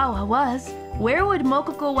Fuwawa was, where would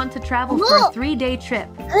Mokoko want to travel for a 3-day trip?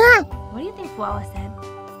 What do you think Fuwawa said?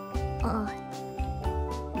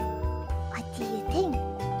 What do you think?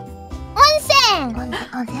 Onsen!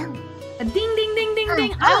 Ding, ding, ding, ding,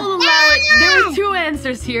 ding. I will allow it. There were 2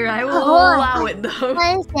 answers here. I will allow it, though.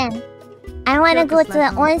 Onsen. I want to go to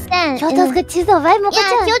the onsen. Kyoto's good too, though, right, Moko-chan?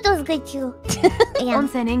 Yeah, Kyoto's good too.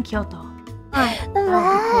 Onsen in Kyoto. Right.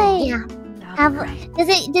 Yeah. Does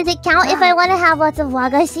it count if I want to have lots of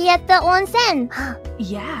wagashi at the onsen?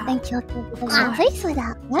 Yeah. And Kyoto is a good place for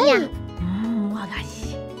that, right? Yeah.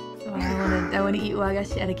 Wagashi. Oh, I want to eat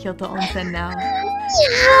wagashi at a Kyoto onsen now.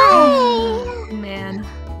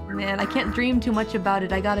 Man, I can't dream too much about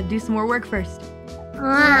it. I gotta do some more work first.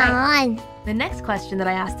 Right. The next question that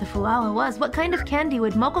I asked to Fuwawa was, what kind of candy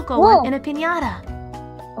would Mokoko want in a piñata?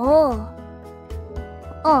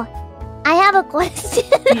 I have a question.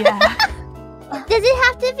 Yeah. Does it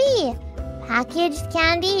have to be packaged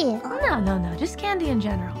candy? No. Just candy in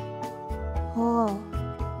general.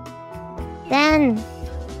 Then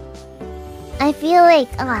I feel like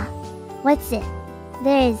what's it?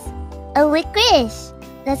 There's a licorice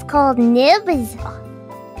that's called nibs.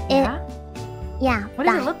 Yeah. What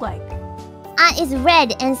does it look like? It's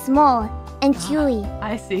red and small and chewy.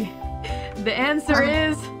 I see. The answer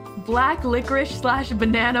is black licorice /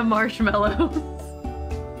 banana marshmallows.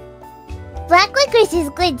 Black licorice is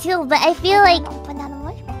good too, but I feel like banana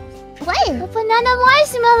marshmallows. What? Banana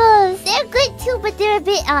marshmallows. They're good too, but they're a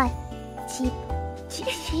bit cheap.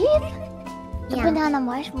 Cheap? Yeah. Banana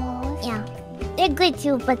marshmallows. Yeah. They're good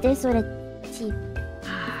too, but they're sort of cheap.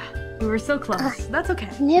 We were so close. That's okay.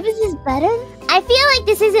 Nibs is better? I feel like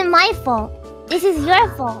this isn't my fault. This is your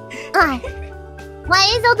fault. Why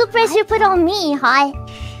is all the pressure put on me, My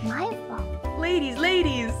fault. Ladies,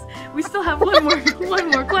 we still have one more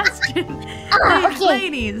question.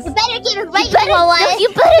 Ladies. You better get it right, You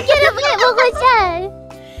better get it right, Moko-chan.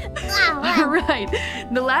 Right.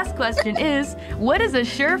 The last question is, what is a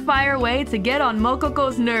surefire way to get on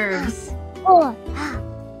Mokoko's nerves?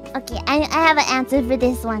 Okay, I have an answer for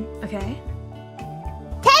this one. Okay.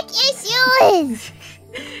 Tech issues!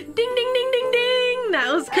 Ding, ding, ding, ding, ding!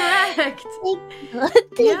 That was correct.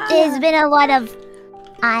 There's been a lot of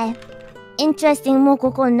interesting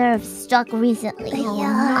Mokoko nerves struck recently.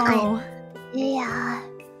 Yeah.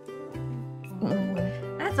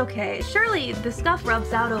 That's okay. Surely the stuff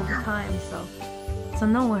rubs out over time, so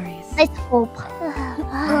no worries. Let's hope.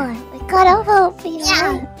 We gotta hope, you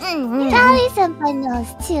know. Calli-senpai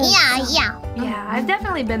knows too. Yeah, I've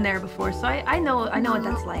definitely been there before, so I know what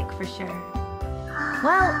that's like for sure.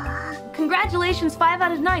 Well, congratulations, 5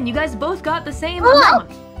 out of 9. You guys both got the same amount.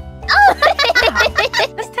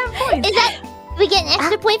 That's 10 points. Is that we get an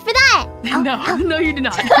extra point for that? No, you do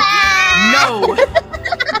not.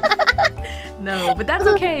 No, but that's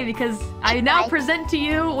okay because I now present to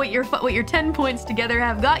you what your 10 points together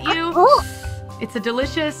have got you. It's a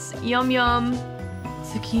delicious yum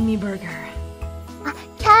zucchini burger.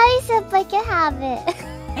 Calli-senpai can have it.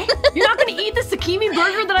 You're not gonna eat the zucchini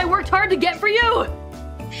burger that I worked hard to get for you?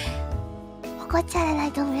 Moko-chan and I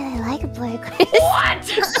don't really like burgers. What?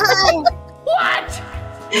 What?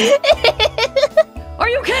 Are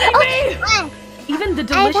you kidding me? Even the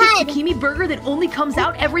delicious zucchini burger that only comes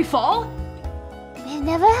out every fall? We've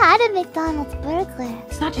never had a McDonald's burger.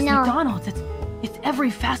 It's not just McDonald's, it's every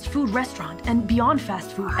fast food restaurant and beyond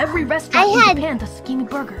fast food. Every restaurant in Japan does zucchini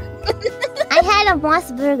burger. I had a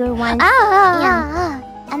Moss burger once.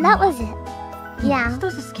 And that was it. Yeah.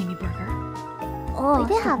 Just a skinny burger. Oh, We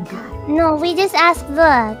did have that. no, we just asked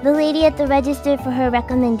the lady at the register for her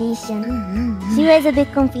recommendation. She was a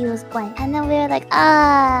bit confused, but And then we were like,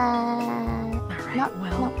 Alright, no,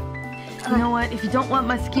 well, you know what? If you don't want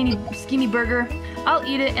my skinny burger, I'll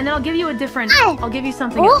eat it, and then I'll give you a different. I'll give you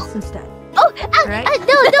something else instead. Alright? no,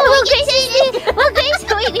 we'll trade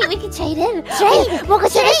in. We can trade in. Trade.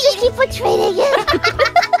 Let's just keep on trading in.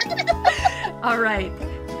 All right.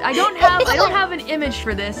 I don't have an image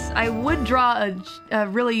for this. I would draw a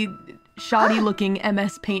really shoddy-looking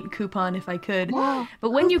MS Paint coupon if I could.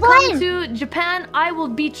 But when you come to Japan, I will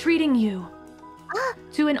be treating you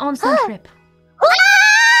to an onsen trip.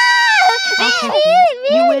 I'll take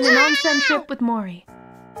you. You win an onsen trip with Mori.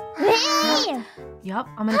 Yup,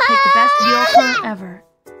 I'm gonna take the best ryokan ever.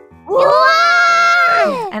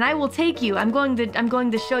 And I will take you. I'm going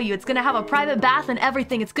to show you. It's gonna have a private bath and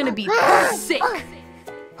everything. It's gonna be sick.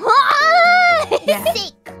 Yeah.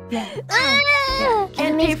 sick. Yeah.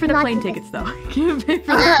 Can't pay for the plane tickets though. Can't pay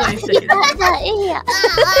for the plane tickets.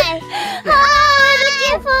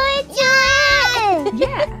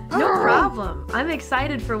 Yeah, no problem. I'm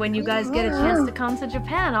excited for when you guys get a chance to come to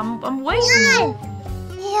Japan. I'm waiting.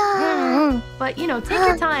 But you know, take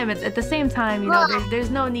your time. At the same time, you know, there's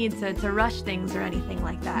no need to rush things or anything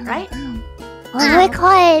like that, right? Work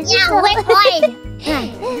hard. Yeah, work hard.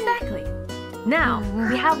 Exactly. Now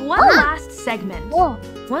we have one last segment.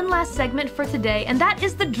 One last segment for today, and that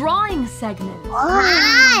is the drawing segment.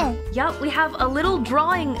 Yup, we have a little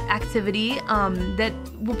drawing activity that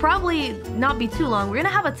will probably not be too long. We're gonna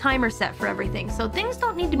have a timer set for everything, so things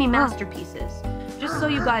don't need to be masterpieces. Just so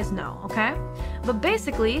you guys know, okay? But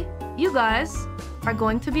basically, you guys are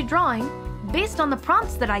going to be drawing based on the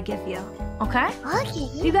prompts that I give you, okay? Okay.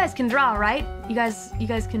 You guys can draw, right? You guys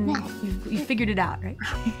can. You figured it out, right?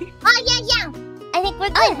 Yeah. I think we're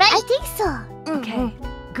good, right? I think so. Okay.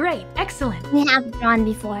 Great. Excellent. We have drawn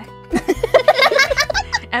before.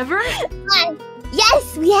 Ever?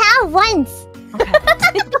 Yes, we have once. Okay.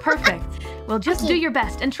 Perfect. Well, just do your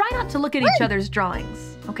best and try not to look at each other's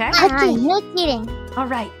drawings, okay? No cheating. All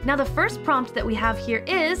right. Now the first prompt that we have here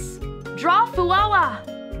is draw Fuwawa.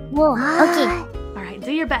 Whoa. Okay. All right.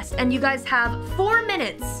 Do your best, and you guys have 4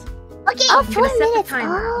 minutes. Okay. I'm gonna set the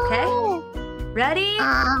timer, okay? Ready?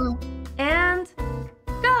 And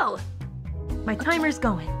go. My timer's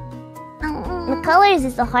going. The colors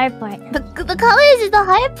is the hard part. The colors is the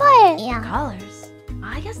hard part. Yeah. Colors.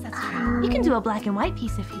 I guess that's true. You can do a black and white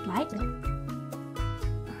piece if you'd like.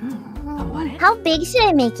 How big should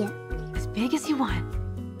I make it? As big as you want.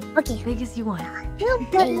 Okay. As big as you want. No,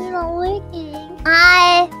 but it's not working.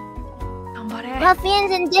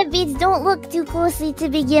 Ruffians and deadbeats don't look too closely to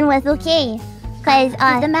begin with, okay? Cause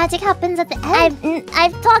the magic happens at the end.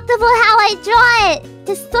 I've talked about how I draw it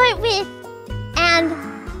to start with, and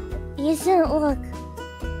you shouldn't look.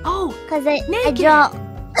 Oh, cause I naked. draw.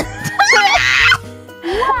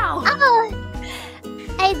 Wow.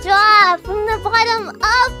 I draw from the bottom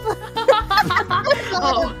up.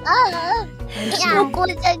 Yeah.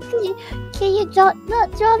 Can you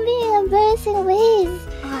not draw me in embarrassing ways?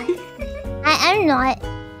 I'm not.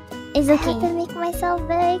 It's I okay. have to make myself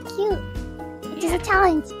very cute. It is a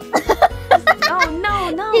challenge. Oh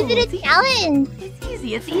no. Is it a challenge? It's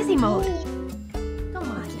easy. It's easy mode. Come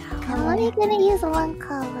on now. I'm only gonna use one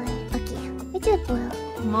color. Okay, which is blue.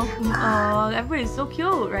 Oh, everybody's so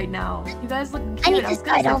cute right now. You guys look cute. I need to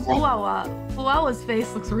start over. Fuwawa's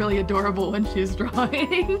face looks really adorable when she's drawing.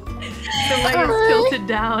 The way it's tilted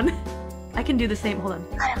down. I can do the same. Hold on.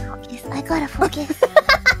 I gotta focus.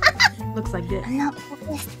 Looks like this. I'm not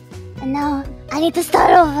focused. And now I need to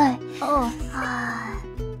start over.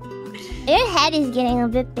 Your head is getting a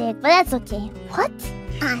bit big, but that's okay. What?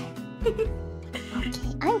 Okay,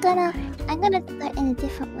 I'm gonna start in a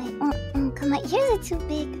different way. Come on, yours are too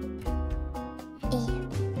big.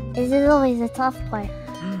 This is always the tough part.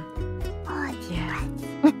 Yeah.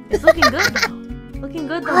 It's looking good though. Looking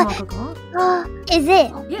good though, Mokoko. Is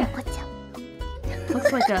it? Yeah.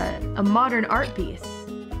 Looks like a modern art piece.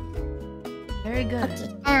 Very good.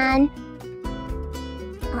 Okay, and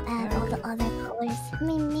I'll add all the other colors.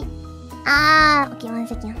 Me. okay, 1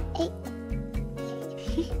 second. Hey.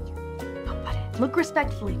 Look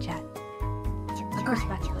respectfully, chat. Look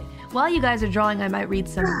respectfully. While you guys are drawing, I might read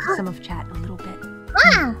some of chat a little bit.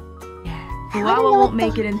 Yeah. Fuwawa won't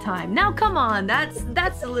make it in time. Now come on, that's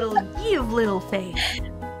a little little face.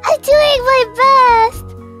 I'm doing my best.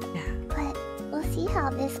 Yeah. But we'll see how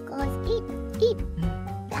this goes. Eep.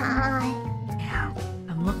 Yeah.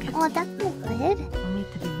 I'm looking. Oh, that's not good. No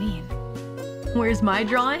need to be mean. Where's my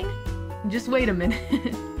drawing? Just wait a minute.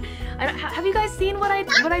 Have you guys seen what I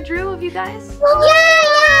drew of you guys?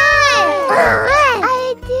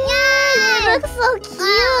 I did. It looks so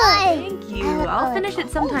cute. Thank you. I'll finish it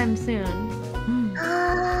sometime soon.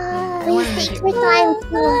 Please take your time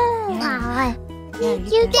Yeah.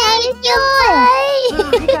 Thank you, thank you.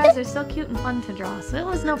 Oh, you guys are so cute and fun to draw, so it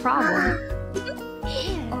was no problem. Yeah.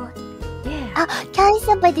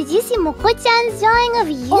 Calli-senpai, did you see Moko-chan's drawing of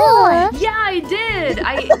you? Yeah, I did.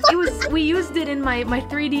 We used it in my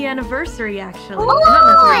 3D anniversary actually. Not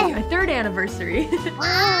my 3D, my 3rd anniversary.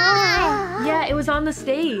 Yeah, it was on the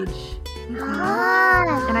stage.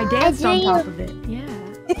 And I danced on top of it. Yeah.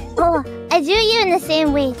 I drew you in the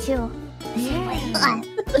same way too. Yeah.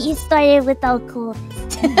 You started with all cool.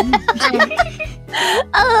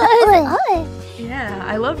 Yeah,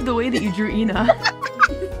 I loved the way that you drew Ina.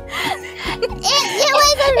 It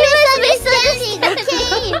was a misunderstanding,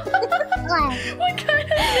 okay? What kind of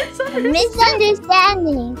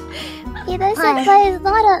Misunderstanding. Ina-senpai is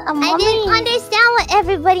not a mommy. I didn't understand what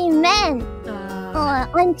everybody meant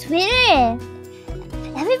on Twitter.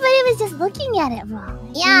 Everybody was just looking at it wrong.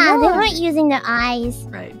 Yeah, they weren't using their eyes.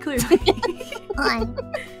 Right, clearly.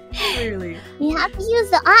 Clearly. You have to use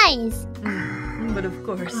the eyes. But of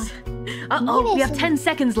course. Uh-oh, we have 10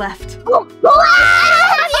 seconds left.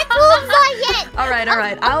 Alright.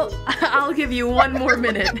 I'll give you one more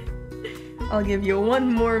minute. I'll give you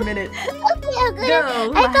one more minute. Okay.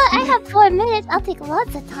 Go. I thought I had 4 minutes. I'll take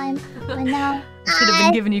lots of time. But now... I should have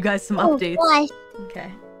been giving you guys some updates. Gosh.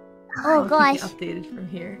 Okay. Oh gosh. I'll keep you updated from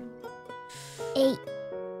here. 8.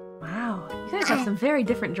 Wow, you guys have some very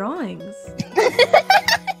different drawings.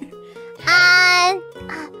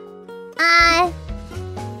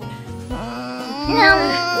 No.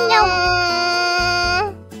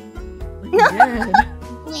 Good.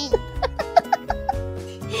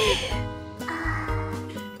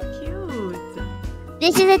 Cute.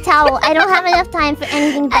 This is a towel. I don't have enough time for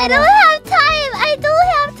anything better. I don't have time.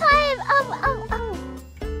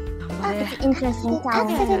 That's an interesting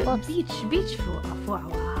towel. Beach flower.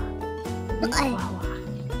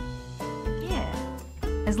 Yeah.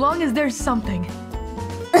 As long as there's something.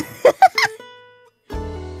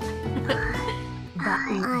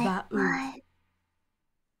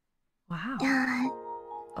 Wow.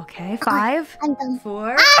 Okay, 5,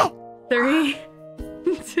 4, 3,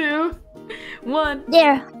 2, 1.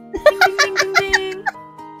 There. Ding, ding, ding, ding, ding.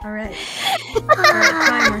 Alright. Alright,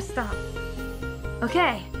 timer, stop.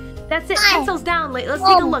 Okay, that's it. Pencils down. Let's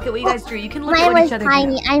take a look at what you guys drew. You can look at what each other drew.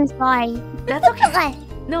 Mine was tiny. I'm sorry. That's okay.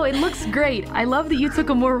 No, it looks great. I love that you took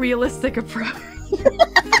a more realistic approach.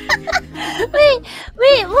 Wait,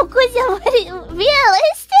 Moko-chan,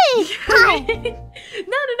 realistic?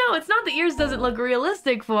 No, it's not that yours doesn't look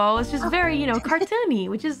realistic, Fuo. It's just very, cartoony,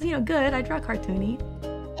 which is, good. I draw cartoony.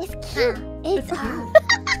 It's cute. It's cute.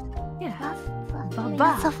 Yeah. So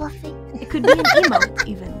fluffy. It could be an emote,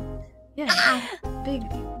 even. Yeah. Big,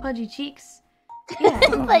 pudgy cheeks. Yeah.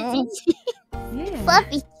 Pudgy cheeks. Yeah.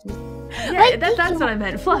 Fluffy. Yeah, that's what I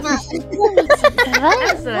meant. Fluffy. That's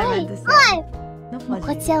what I meant to say. No fudgy.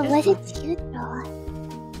 Moko-chan, what did you draw?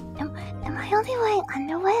 Am I only wearing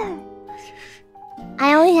underwear?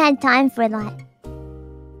 I only had time for that.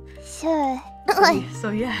 Sure. So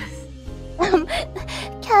yes.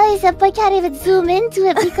 Calli-senpai can't even zoom into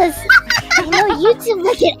it because I know YouTube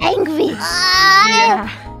will get angry. Yeah.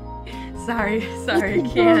 Sorry, I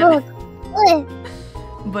can't.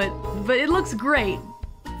 But it looks great.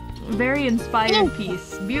 Very inspired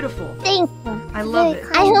piece. Beautiful. Thank you. I love it.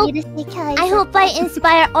 I hope I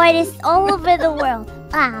inspire artists all over the world.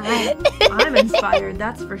 I'm inspired,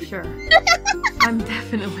 that's for sure. I'm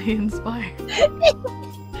definitely inspired.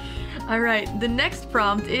 Alright, the next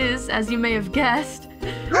prompt is, as you may have guessed,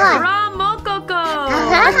 FUWAMOCO!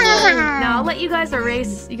 Now I'll let you guys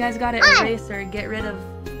erase. You guys gotta erase or get rid of.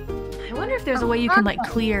 I wonder if there's a way you can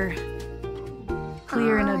clear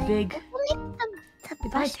in a big.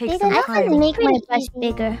 It might take some I time. can make my brush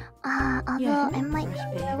bigger. Although I might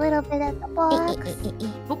need a little bit at the box.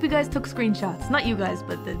 Hope you guys took screenshots. Not you guys,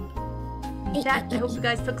 but the chat. I hope you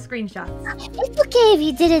guys took screenshots. It's okay if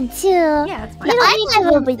you didn't too. Yeah, it's fine. The archive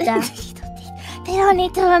will be there. They don't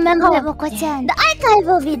need to remember it, Moko-chan. The archive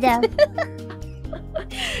will be there.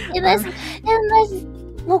 Unless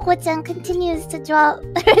Moko-chan continues to draw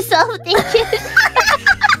herself naked.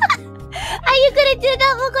 Are you gonna do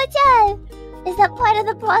that, Moko-chan? Is that part of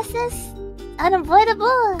the process?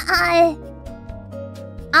 Unavoidable?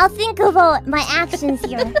 I'll think about my actions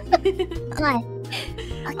here.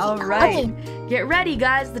 Alright. Get ready,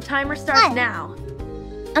 guys. The timer starts now.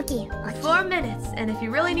 Okay. 4 minutes. And if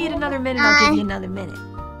you really need another minute, I'll give you another minute.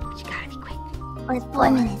 But you gotta be quick. 4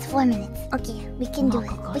 minutes. 4 minutes. Okay, we can do it.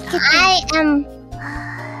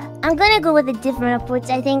 I'm gonna go with a different approach,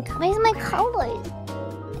 I think. Where's my colors?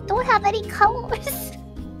 I don't have any colors.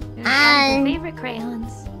 Your favorite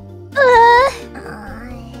crayons.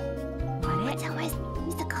 Where's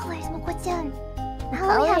the colors, Moko-chan?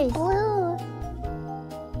 Now we have blue.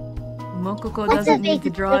 Mokoko doesn't need to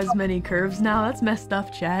draw as many curves now. That's messed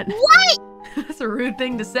up, chat. What? That's a rude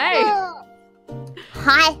thing to say.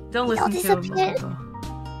 Hi. Don't listen to him, Mokoko.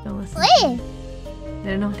 Don't listen. Wait.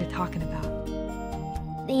 They don't know what they're talking about.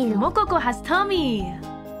 Mokoko has tummy.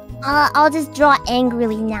 I'll just draw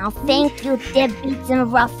angrily now. Thank you, deadbeats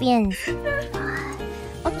and ruffians.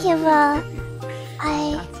 Okay, well,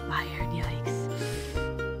 That's fired, yikes.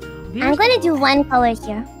 I'm gonna do one color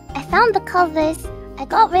here. I found the colors. I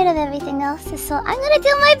got rid of everything else, so I'm gonna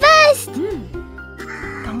do my best.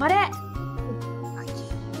 Ganbare.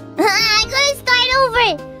 I'm gonna start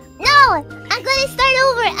over. No, I'm gonna start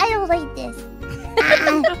over. I don't like this.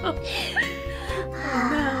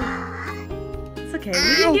 It's okay.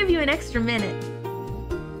 We can give you an extra minute.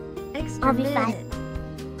 I'll be fast.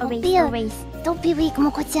 Don't be weak,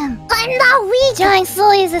 Moko-chan. I'm not weak. Drawing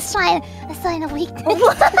slowly is a sign of weakness.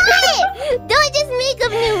 What? Don't just make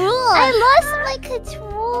up new rules. I lost my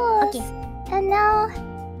control. Okay. And now,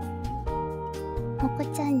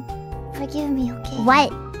 Moko-chan, forgive me, okay?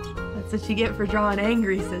 What? That's what you get for drawing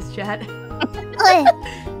angry, says chat. You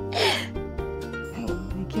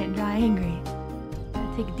can't draw angry.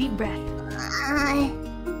 Gotta take a deep breath.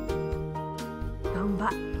 Gamba.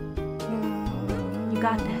 You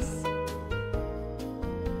got this.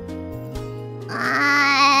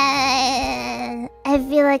 I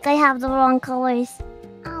feel like I have the wrong colors.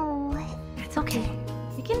 Oh, it's okay.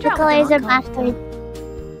 You can The draw colors with are the wrong backwards.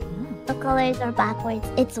 The colors are backwards.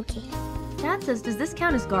 It's okay. Chat says, does this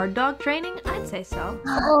count as guard dog training? I'd say so.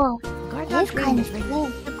 Oh, Guard dog it's kind of training. slow.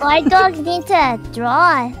 the guard dogs need to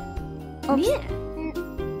draw. Oops. Yeah.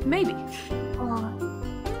 Maybe. Oh,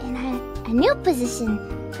 in her new position,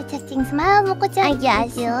 protecting Smile, Moko-chan. I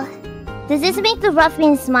guess. Thank you. Does this make the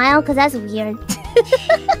ruffian smile? Cause that's weird.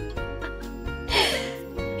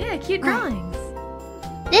 Yeah, cute drawings.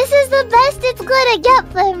 This is the best it's gonna get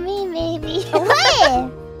for me, maybe. Wait!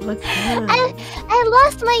 Looks good. I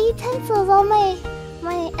lost my utensils, all my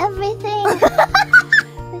everything.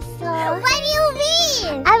 So What do you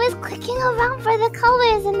mean? I was clicking around for the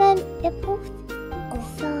colors and then it poofed.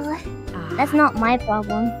 So That's not my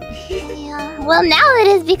problem. yeah. Well, now it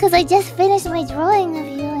is because I just finished my drawing of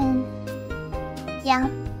you and yeah,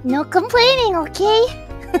 no complaining, okay?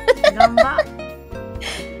 Gamba.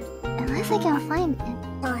 Unless I can find it.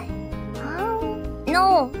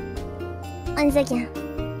 No. 1 second.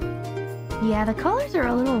 Yeah, the colors are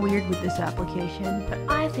a little weird with this application, but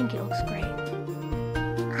I think it looks great.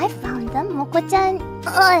 I found them, Moko-chan.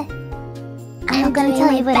 I'm gonna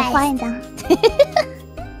tell you where to find them.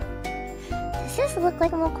 Does this look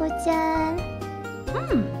like Moko-chan?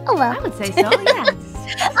 Oh well. I would say so, yeah.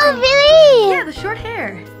 Oh really? Yeah, the short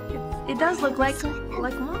hair. It does look like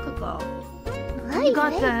Mokoko. Right, You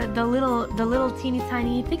got right. the little teeny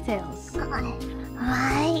tiny pigtails. Right.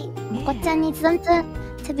 Moko-chan needs them to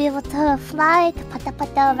be able to fly, to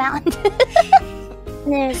pata-pata around.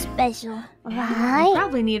 They're special. You Right.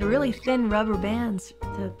 probably need really thin rubber bands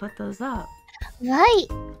to put those up. Right.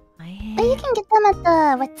 Yeah. But you can get them at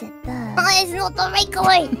the, what's it, It's not the right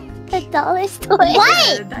color. the dollar store.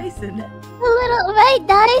 What? The Dyson. The little, right,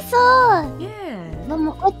 Daiso. Yeah. But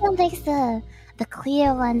Moko-chan takes the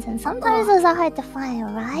clear ones, and sometimes those are hard to find,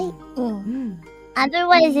 right?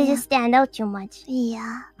 Otherwise, they just stand out too much.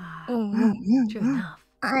 Yeah. True enough.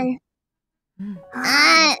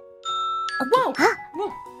 Whoa!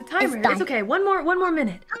 Whoa! The timer. It's done. It's okay. One more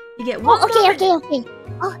minute. You get one more Okay. minute.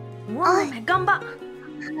 Oh, One more. Gamba.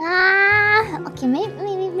 okay, maybe, a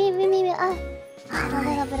little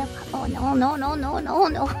bit of, oh, no.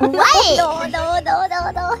 What?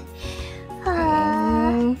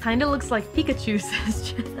 No. Kinda looks like Pikachu,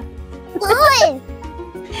 says Jen. What?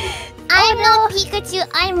 I'm not Pikachu,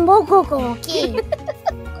 I'm Mokoko, okay?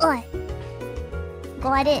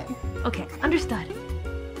 Got it. Okay, understood.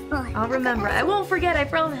 Oh, I'll remember. I won't forget, I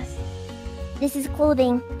promise. this is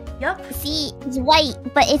clothing. Yup. See, it's white,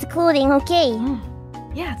 but it's clothing, okay?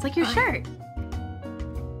 Yeah, it's like your shirt.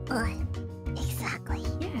 Exactly.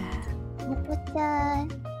 Yeah. Moko-chan.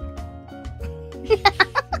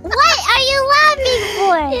 What are you laughing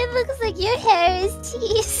for? It looks like your hair is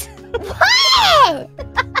cheese. What?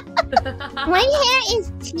 My hair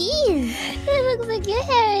is cheese. It looks like your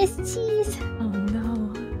hair is cheese. Oh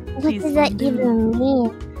no. What does that even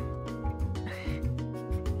mean?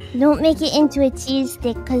 Don't make it into a cheese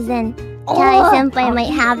stick, cause then... Calli-senpai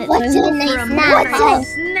might have it for what's a your midnight name? snack. What's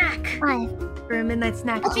Snack. Hi. For a midnight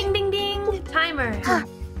snack. Ding, ding, ding. Timer.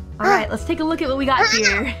 All right, let's take a look at what we got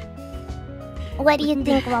here. What do you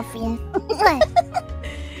think, Waffy?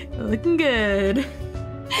 Looking good.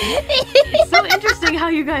 It's so interesting how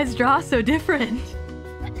you guys draw so different.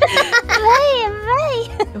 Right.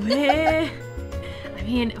 I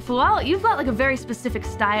mean, Fuwao, you've got like a very specific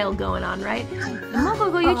style going on, right? And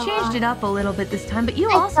Mococo, you changed it up a little bit this time, but you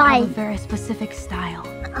also have a very specific style.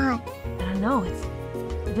 I don't know,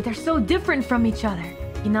 but they're so different from each other.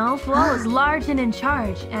 You know, Fuwao is large and in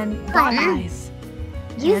charge, and got eyes.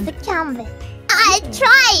 Use the canvas. I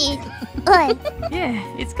tried. Yeah,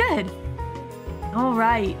 it's good. All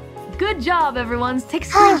right, good job, everyone. Take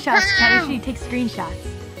screenshots, chat. You take screenshots.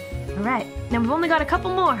 All right, now we've only got a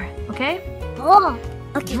couple more, okay? Oh,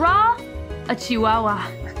 okay. Draw a chihuahua.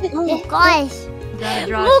 Oh gosh. You gotta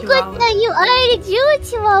draw a Look chihuahua. at that, you already drew a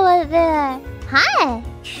chihuahua there. Hi.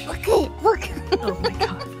 Look. Oh my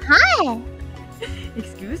god. Hi.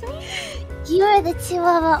 Excuse me? You're the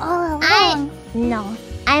chihuahua all along. No,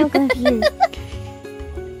 I'm confused.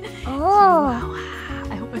 Chihuahua.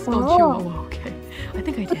 I hope I spelled chihuahua okay. I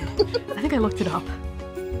think I did. I think I looked it up.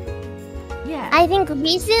 Yeah. I think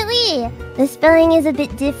recently the spelling is a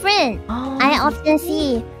bit different. Oh. I often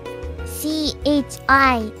see CHIWAWA,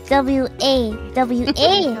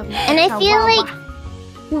 and I feel like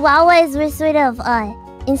Fuwawas were sort of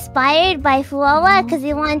inspired by Fuwawa because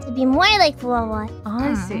they wanted to be more like Fuwawa.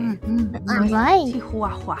 I see. Right.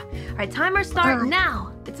 Chihuahua. All right, timer start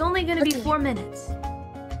now. It's only gonna be 4 minutes.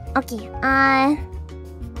 Okay.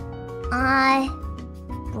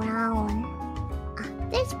 Brown.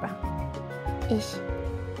 There's brown. Ish.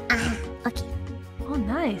 Okay. Oh,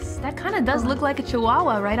 nice. That kind of does look like a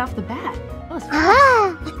chihuahua right off the bat. Oh, it's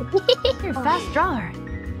fast. You're a fast drawer.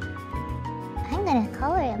 I'm gonna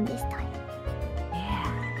color him this time.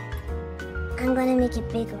 Yeah. I'm gonna make it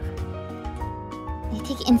bigger. You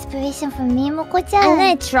take inspiration from me, Moko-chan. I'm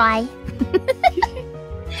gonna try.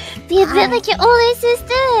 Be a bit like your older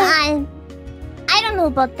sister. I don't know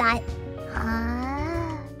about that.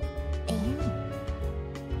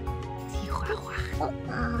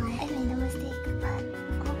 I made a mistake, but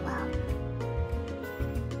oh well.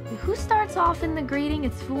 Who starts off in the greeting?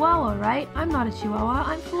 It's Fuwawa, right? I'm not a chihuahua.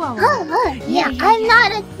 I'm Fuwawa. Yeah, I'm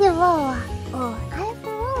not a chihuahua. I'm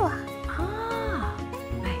Fuwawa. Ah,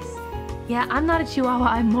 nice. Yeah, I'm not a chihuahua.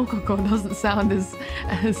 I'm Mococo. Doesn't sound as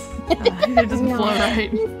it doesn't flow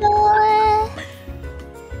right.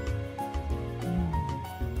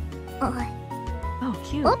 Oh,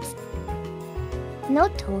 cute. Oops. No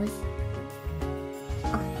toes.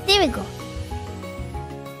 There we go.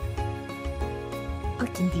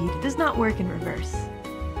 Okay. Indeed, it does not work in reverse.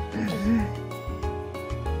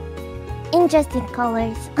 Interesting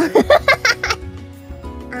colors.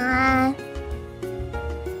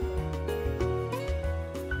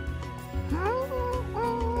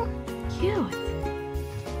 Cute.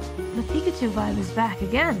 The Pikachu vibe is back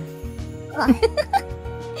again.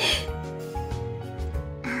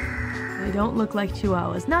 They don't look like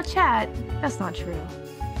chihuahuas. Now, chat, that's not true.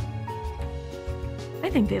 I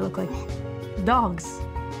think they look like dogs.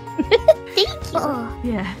 Thank you.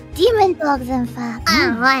 Yeah. Demon dogs, in fact.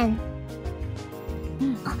 One.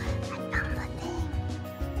 I found the thing.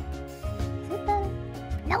 Is it better?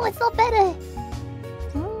 No, it's not better.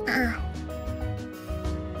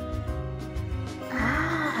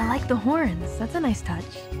 I like the horns. That's a nice touch.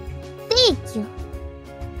 Thank you.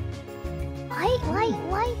 Why?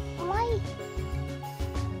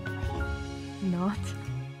 Not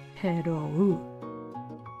Pero.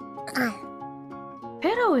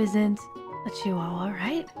 Pero isn't a chihuahua,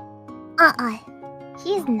 right?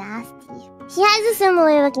 He's nasty. He has a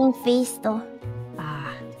similar looking face though.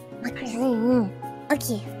 Ah. Okay.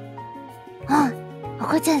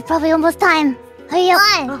 Moko-chan, it's probably almost time. Hurry up.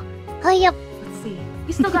 Hurry up. Let's see.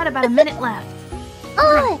 We still got about a minute left.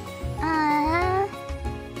 Then...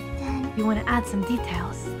 You want to add some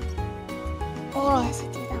details. Maybe I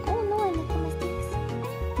should do that. Oh no, I make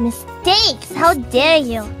mistakes. Mistakes? How dare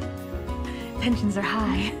you? Tensions are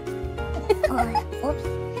high. Oops.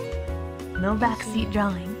 No backseat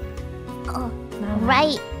drawing.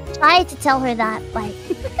 Right. Try to tell her that, but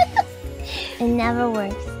it never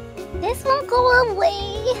works. This won't go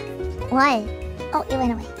away. What? Oh, it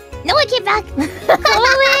went away. No, it came back. Go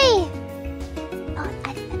away. Oh,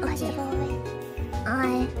 I got to go away.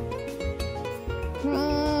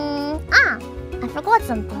 I forgot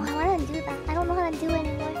something. Oh, I want to do that. I don't know how to do it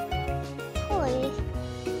anymore. Holy.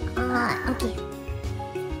 Okay.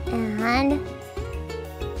 And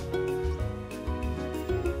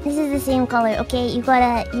This is the same color. Okay, you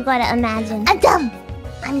gotta imagine. I'm dumb.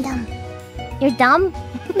 I'm dumb. You're dumb?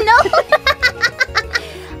 No.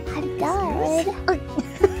 I'm done.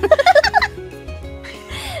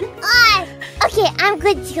 Okay, I'm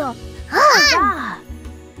good to go.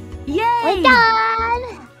 Yay! We're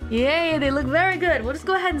done. Yay, they look very good. We'll just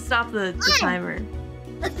go ahead and stop the timer.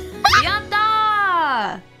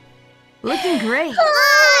 Yanda! Looking great.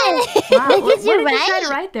 Wow, what did you try to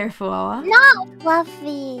write there, Fuwawa? Not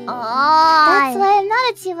fluffy. That's why I'm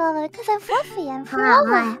not a chihuahua, because I'm fluffy. I'm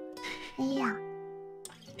Fuwawa. Yeah.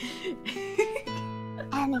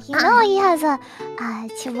 And you know he has a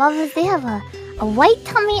chihuahuas. They have a white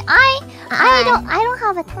tummy. I don't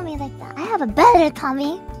have a tummy like that. I have a better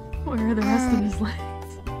tummy. Where are the rest of his legs?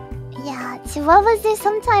 Yeah, chihuahuas they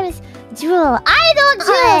sometimes drool. I don't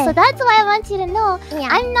drool, so that's why I want you to know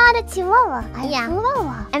I'm not a chihuahua. I'm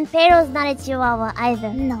Fuwawa. And Pero's not a chihuahua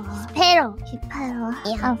either. No, Pero. He's Pero.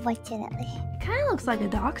 Yeah. Unfortunately. Kind of looks like a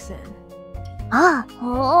dachshund.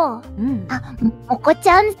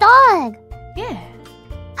 Moko-chan's dog. Yeah.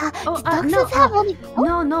 Dachshunds have only.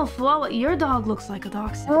 No, Fuwawa, your dog looks like a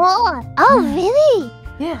dachshund. Oh, really?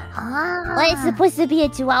 Yeah. Well, it's supposed to be a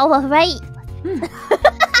chihuahua, right?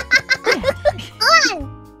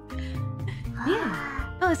 Yeah.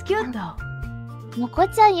 Oh, it's cute though.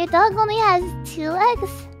 Moko-chan, your dog only has 2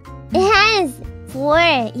 legs. It has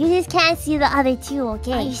 4. You just can't see the other 2,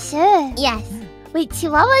 okay? Are you sure? Yes. Wait,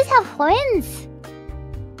 chihuahuas have horns?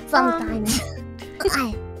 Sometimes.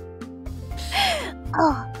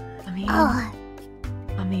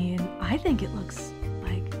 I mean, I think it looks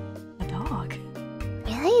like a dog.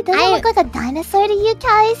 Really? Does it look like a dinosaur to you,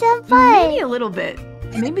 Calli-senpai? Maybe a little bit.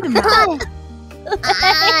 Maybe the mouth.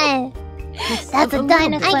 That's a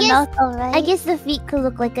dinosaur mouth, alright. I guess the feet could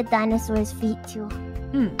look like a dinosaur's feet too.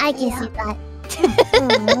 I can see that.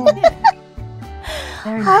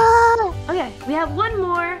 Very nice. Okay, we have one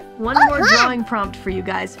more drawing prompt for you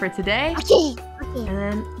guys for today. Okay. And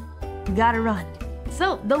then we gotta run.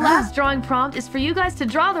 So the last drawing prompt is for you guys to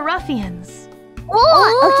draw the ruffians.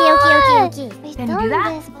 Okay. We've Can you done do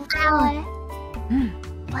that? this before.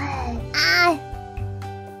 What?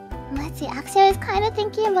 Let's see. Actually, I was kind of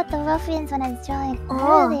thinking about the ruffians when I was drawing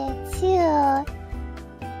earlier too.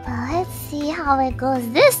 But let's see how it goes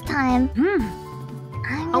this time.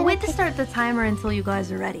 I'll wait to start the timer until you guys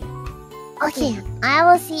are ready. Okay. I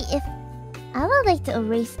will see if I would like to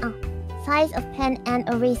erase size of pen and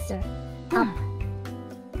eraser.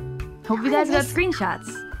 Hope you guys got screenshots.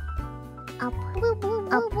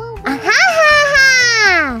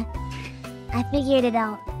 I figured it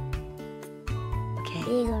out. Okay.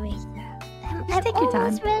 Big eraser. I'm take your time.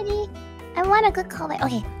 almost ready. I want a good color.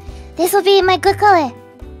 Okay. This will be my good color.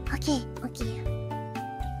 Okay.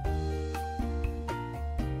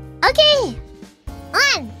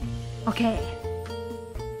 On. Okay.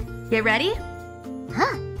 Get ready?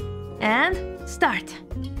 And start.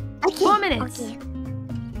 Okay. 4 minutes. Okay.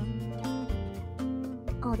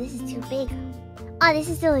 Oh, this is too big. Oh, this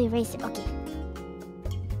is still eraser. Okay.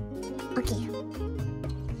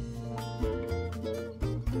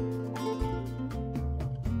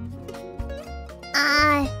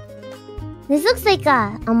 This looks like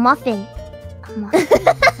a muffin.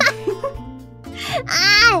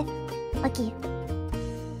 Okay.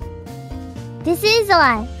 This is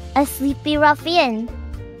a sleepy ruffian,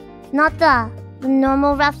 not the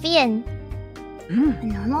normal ruffian. A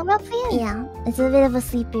normal ruffian? Yeah, it's a bit of a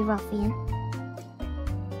sleepy ruffian.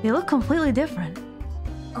 They look completely different.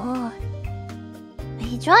 Oh. Are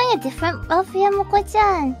you drawing a different ruffian,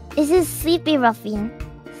 Moko-chan? This is sleepy ruffian.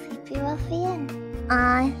 Sleepy ruffian?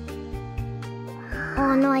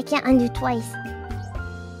 Oh no, I can't undo twice.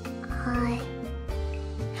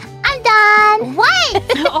 I'm done!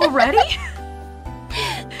 What? Already?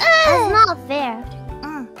 That's not fair.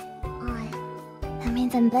 That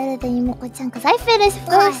means I'm better than you, Moko-chan, because I finished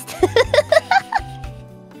first.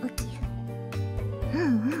 Okay.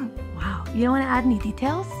 Wow. You don't want to add any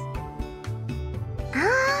details?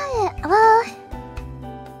 Well...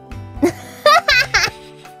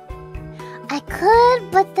 I could,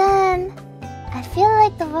 but then... I feel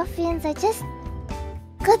like the ruffians are just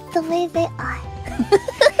good the way they are.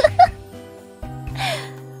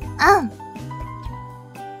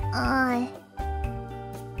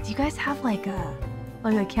 Do you guys have like a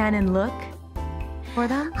canon look for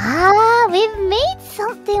them? We've made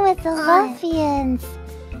something with the ruffians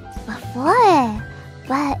before,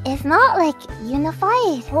 but it's not like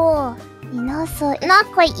unified. Oh, you know, so not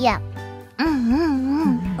quite yet.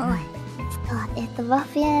 So if the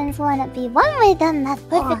ruffians want to be one way, then that's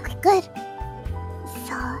perfectly good.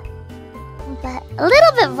 So but a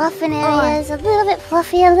little bit rough in areas, a little bit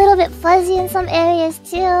fluffy, a little bit fuzzy in some areas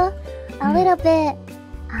too. A little bit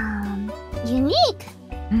unique.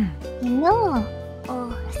 You know.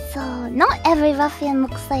 So not every ruffian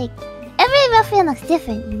looks like. Every ruffian looks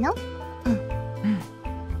different, you know.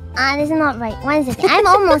 This is not right. 1 second. I'm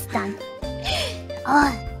almost done.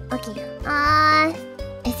 Okay.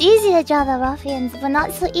 It's easy to draw the ruffians, but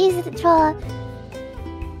not so easy to draw a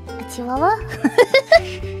chihuahua.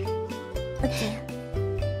 Okay.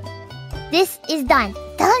 This is done.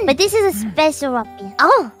 Done. But this is a special ruffian.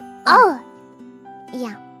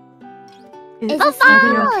 Yeah. Are they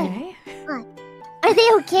okay? Are they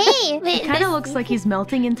okay? Wait, It kind of looks like he's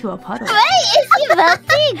melting into a puddle. Right? Is he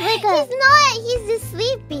melting? He's not. He's just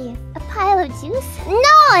sleepy. A pile of juice?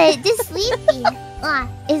 No, it's just sleepy.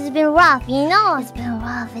 It's been rough, you know. It's been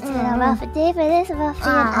rough. It's been a rough day for this ruffian.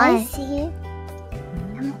 I see.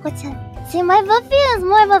 See, my ruffian is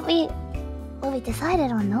more what we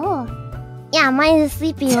decided on, no? Yeah, mine is a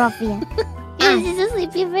sleepy ruffian. Yours is a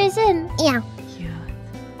sleepy version. Yeah. Cute.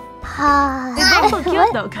 They're both so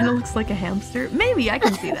cute though. Kind of looks like a hamster. Maybe I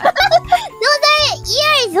can see that. Those are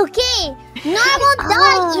ears, okay? Normal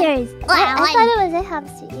dog ears. I thought it was a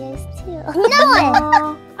hamster ears too.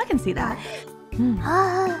 No. I can see that.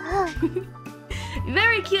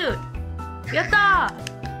 Very cute. Yatta!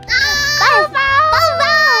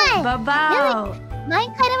 Bye-bye! Bye-bye!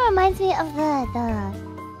 Mine kind of reminds me of the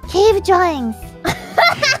cave drawings.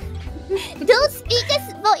 Don't speak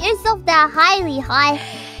about yourself that highly high.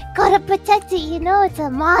 Gotta protect it, you know, it's a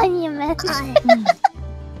monument.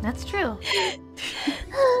 That's true.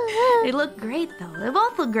 They look great though. They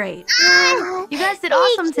both look great. You guys did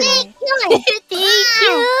awesome today. Thank you.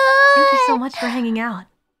 Thank you so much for hanging out.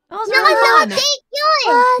 That was No, really fun. thank you.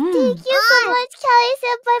 Thank you so much,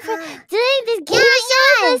 Calli-senpai, for doing this game show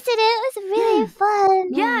with us today. It was really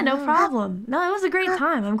fun. Yeah, no problem. No, it was a great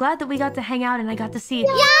time. I'm glad that we got to hang out and I got to see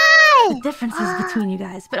the differences between you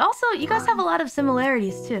guys. But also, you guys have a lot of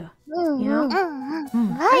similarities too. You know?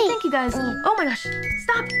 I think you guys... Oh my gosh.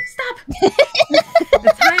 Stop! Stop!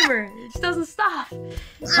 The timer. It just doesn't stop.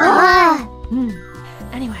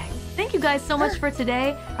 Anyway, thank you guys so much for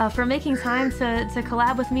today, for making time to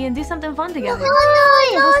collab with me and do something fun together.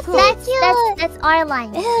 Thank you. That's our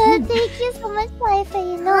line. Thank you so much, Calli, for,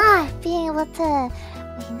 being able to,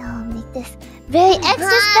 make this very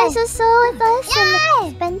extra special show with us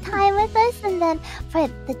and spend time with us, and then for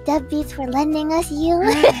the deadbeats for lending us you.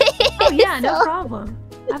 Oh yeah, no problem.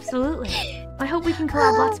 Absolutely. I hope we can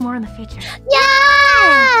collab lots more in the future.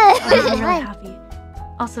 Yeah! I'm really happy.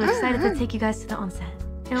 Also excited to take you guys to the onsen.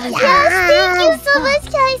 It'll be fun. Yes, thank you so much,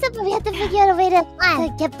 Calli-senpai. We have to figure out a way to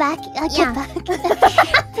get back. Get back.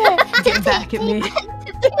 Get back at me.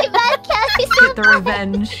 Get back, Calli-senpai. Get the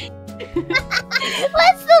revenge.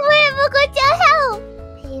 What's the word? Help!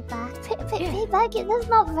 Payback. Payback? That's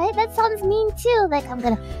not right. That sounds mean too. Like I'm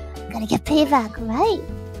gonna get payback, right?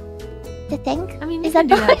 To think. I mean, you can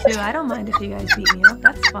do that too. I don't mind if you guys beat me up.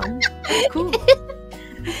 That's fun. That's cool.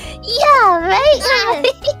 Yeah, right?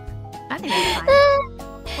 I think that's fine.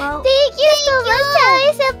 Well, thank you so much,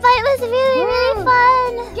 Calli-senpai. It was really, really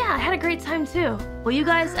fun. Yeah, I had a great time too. Well, you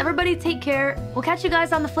guys, everybody take care. We'll catch you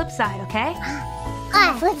guys on the flip side, okay?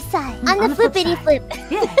 On the flip side. On the flippity flip.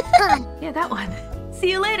 Yeah. Yeah, that one. See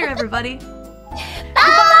you later, everybody.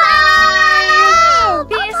 Bye!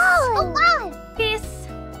 Peace.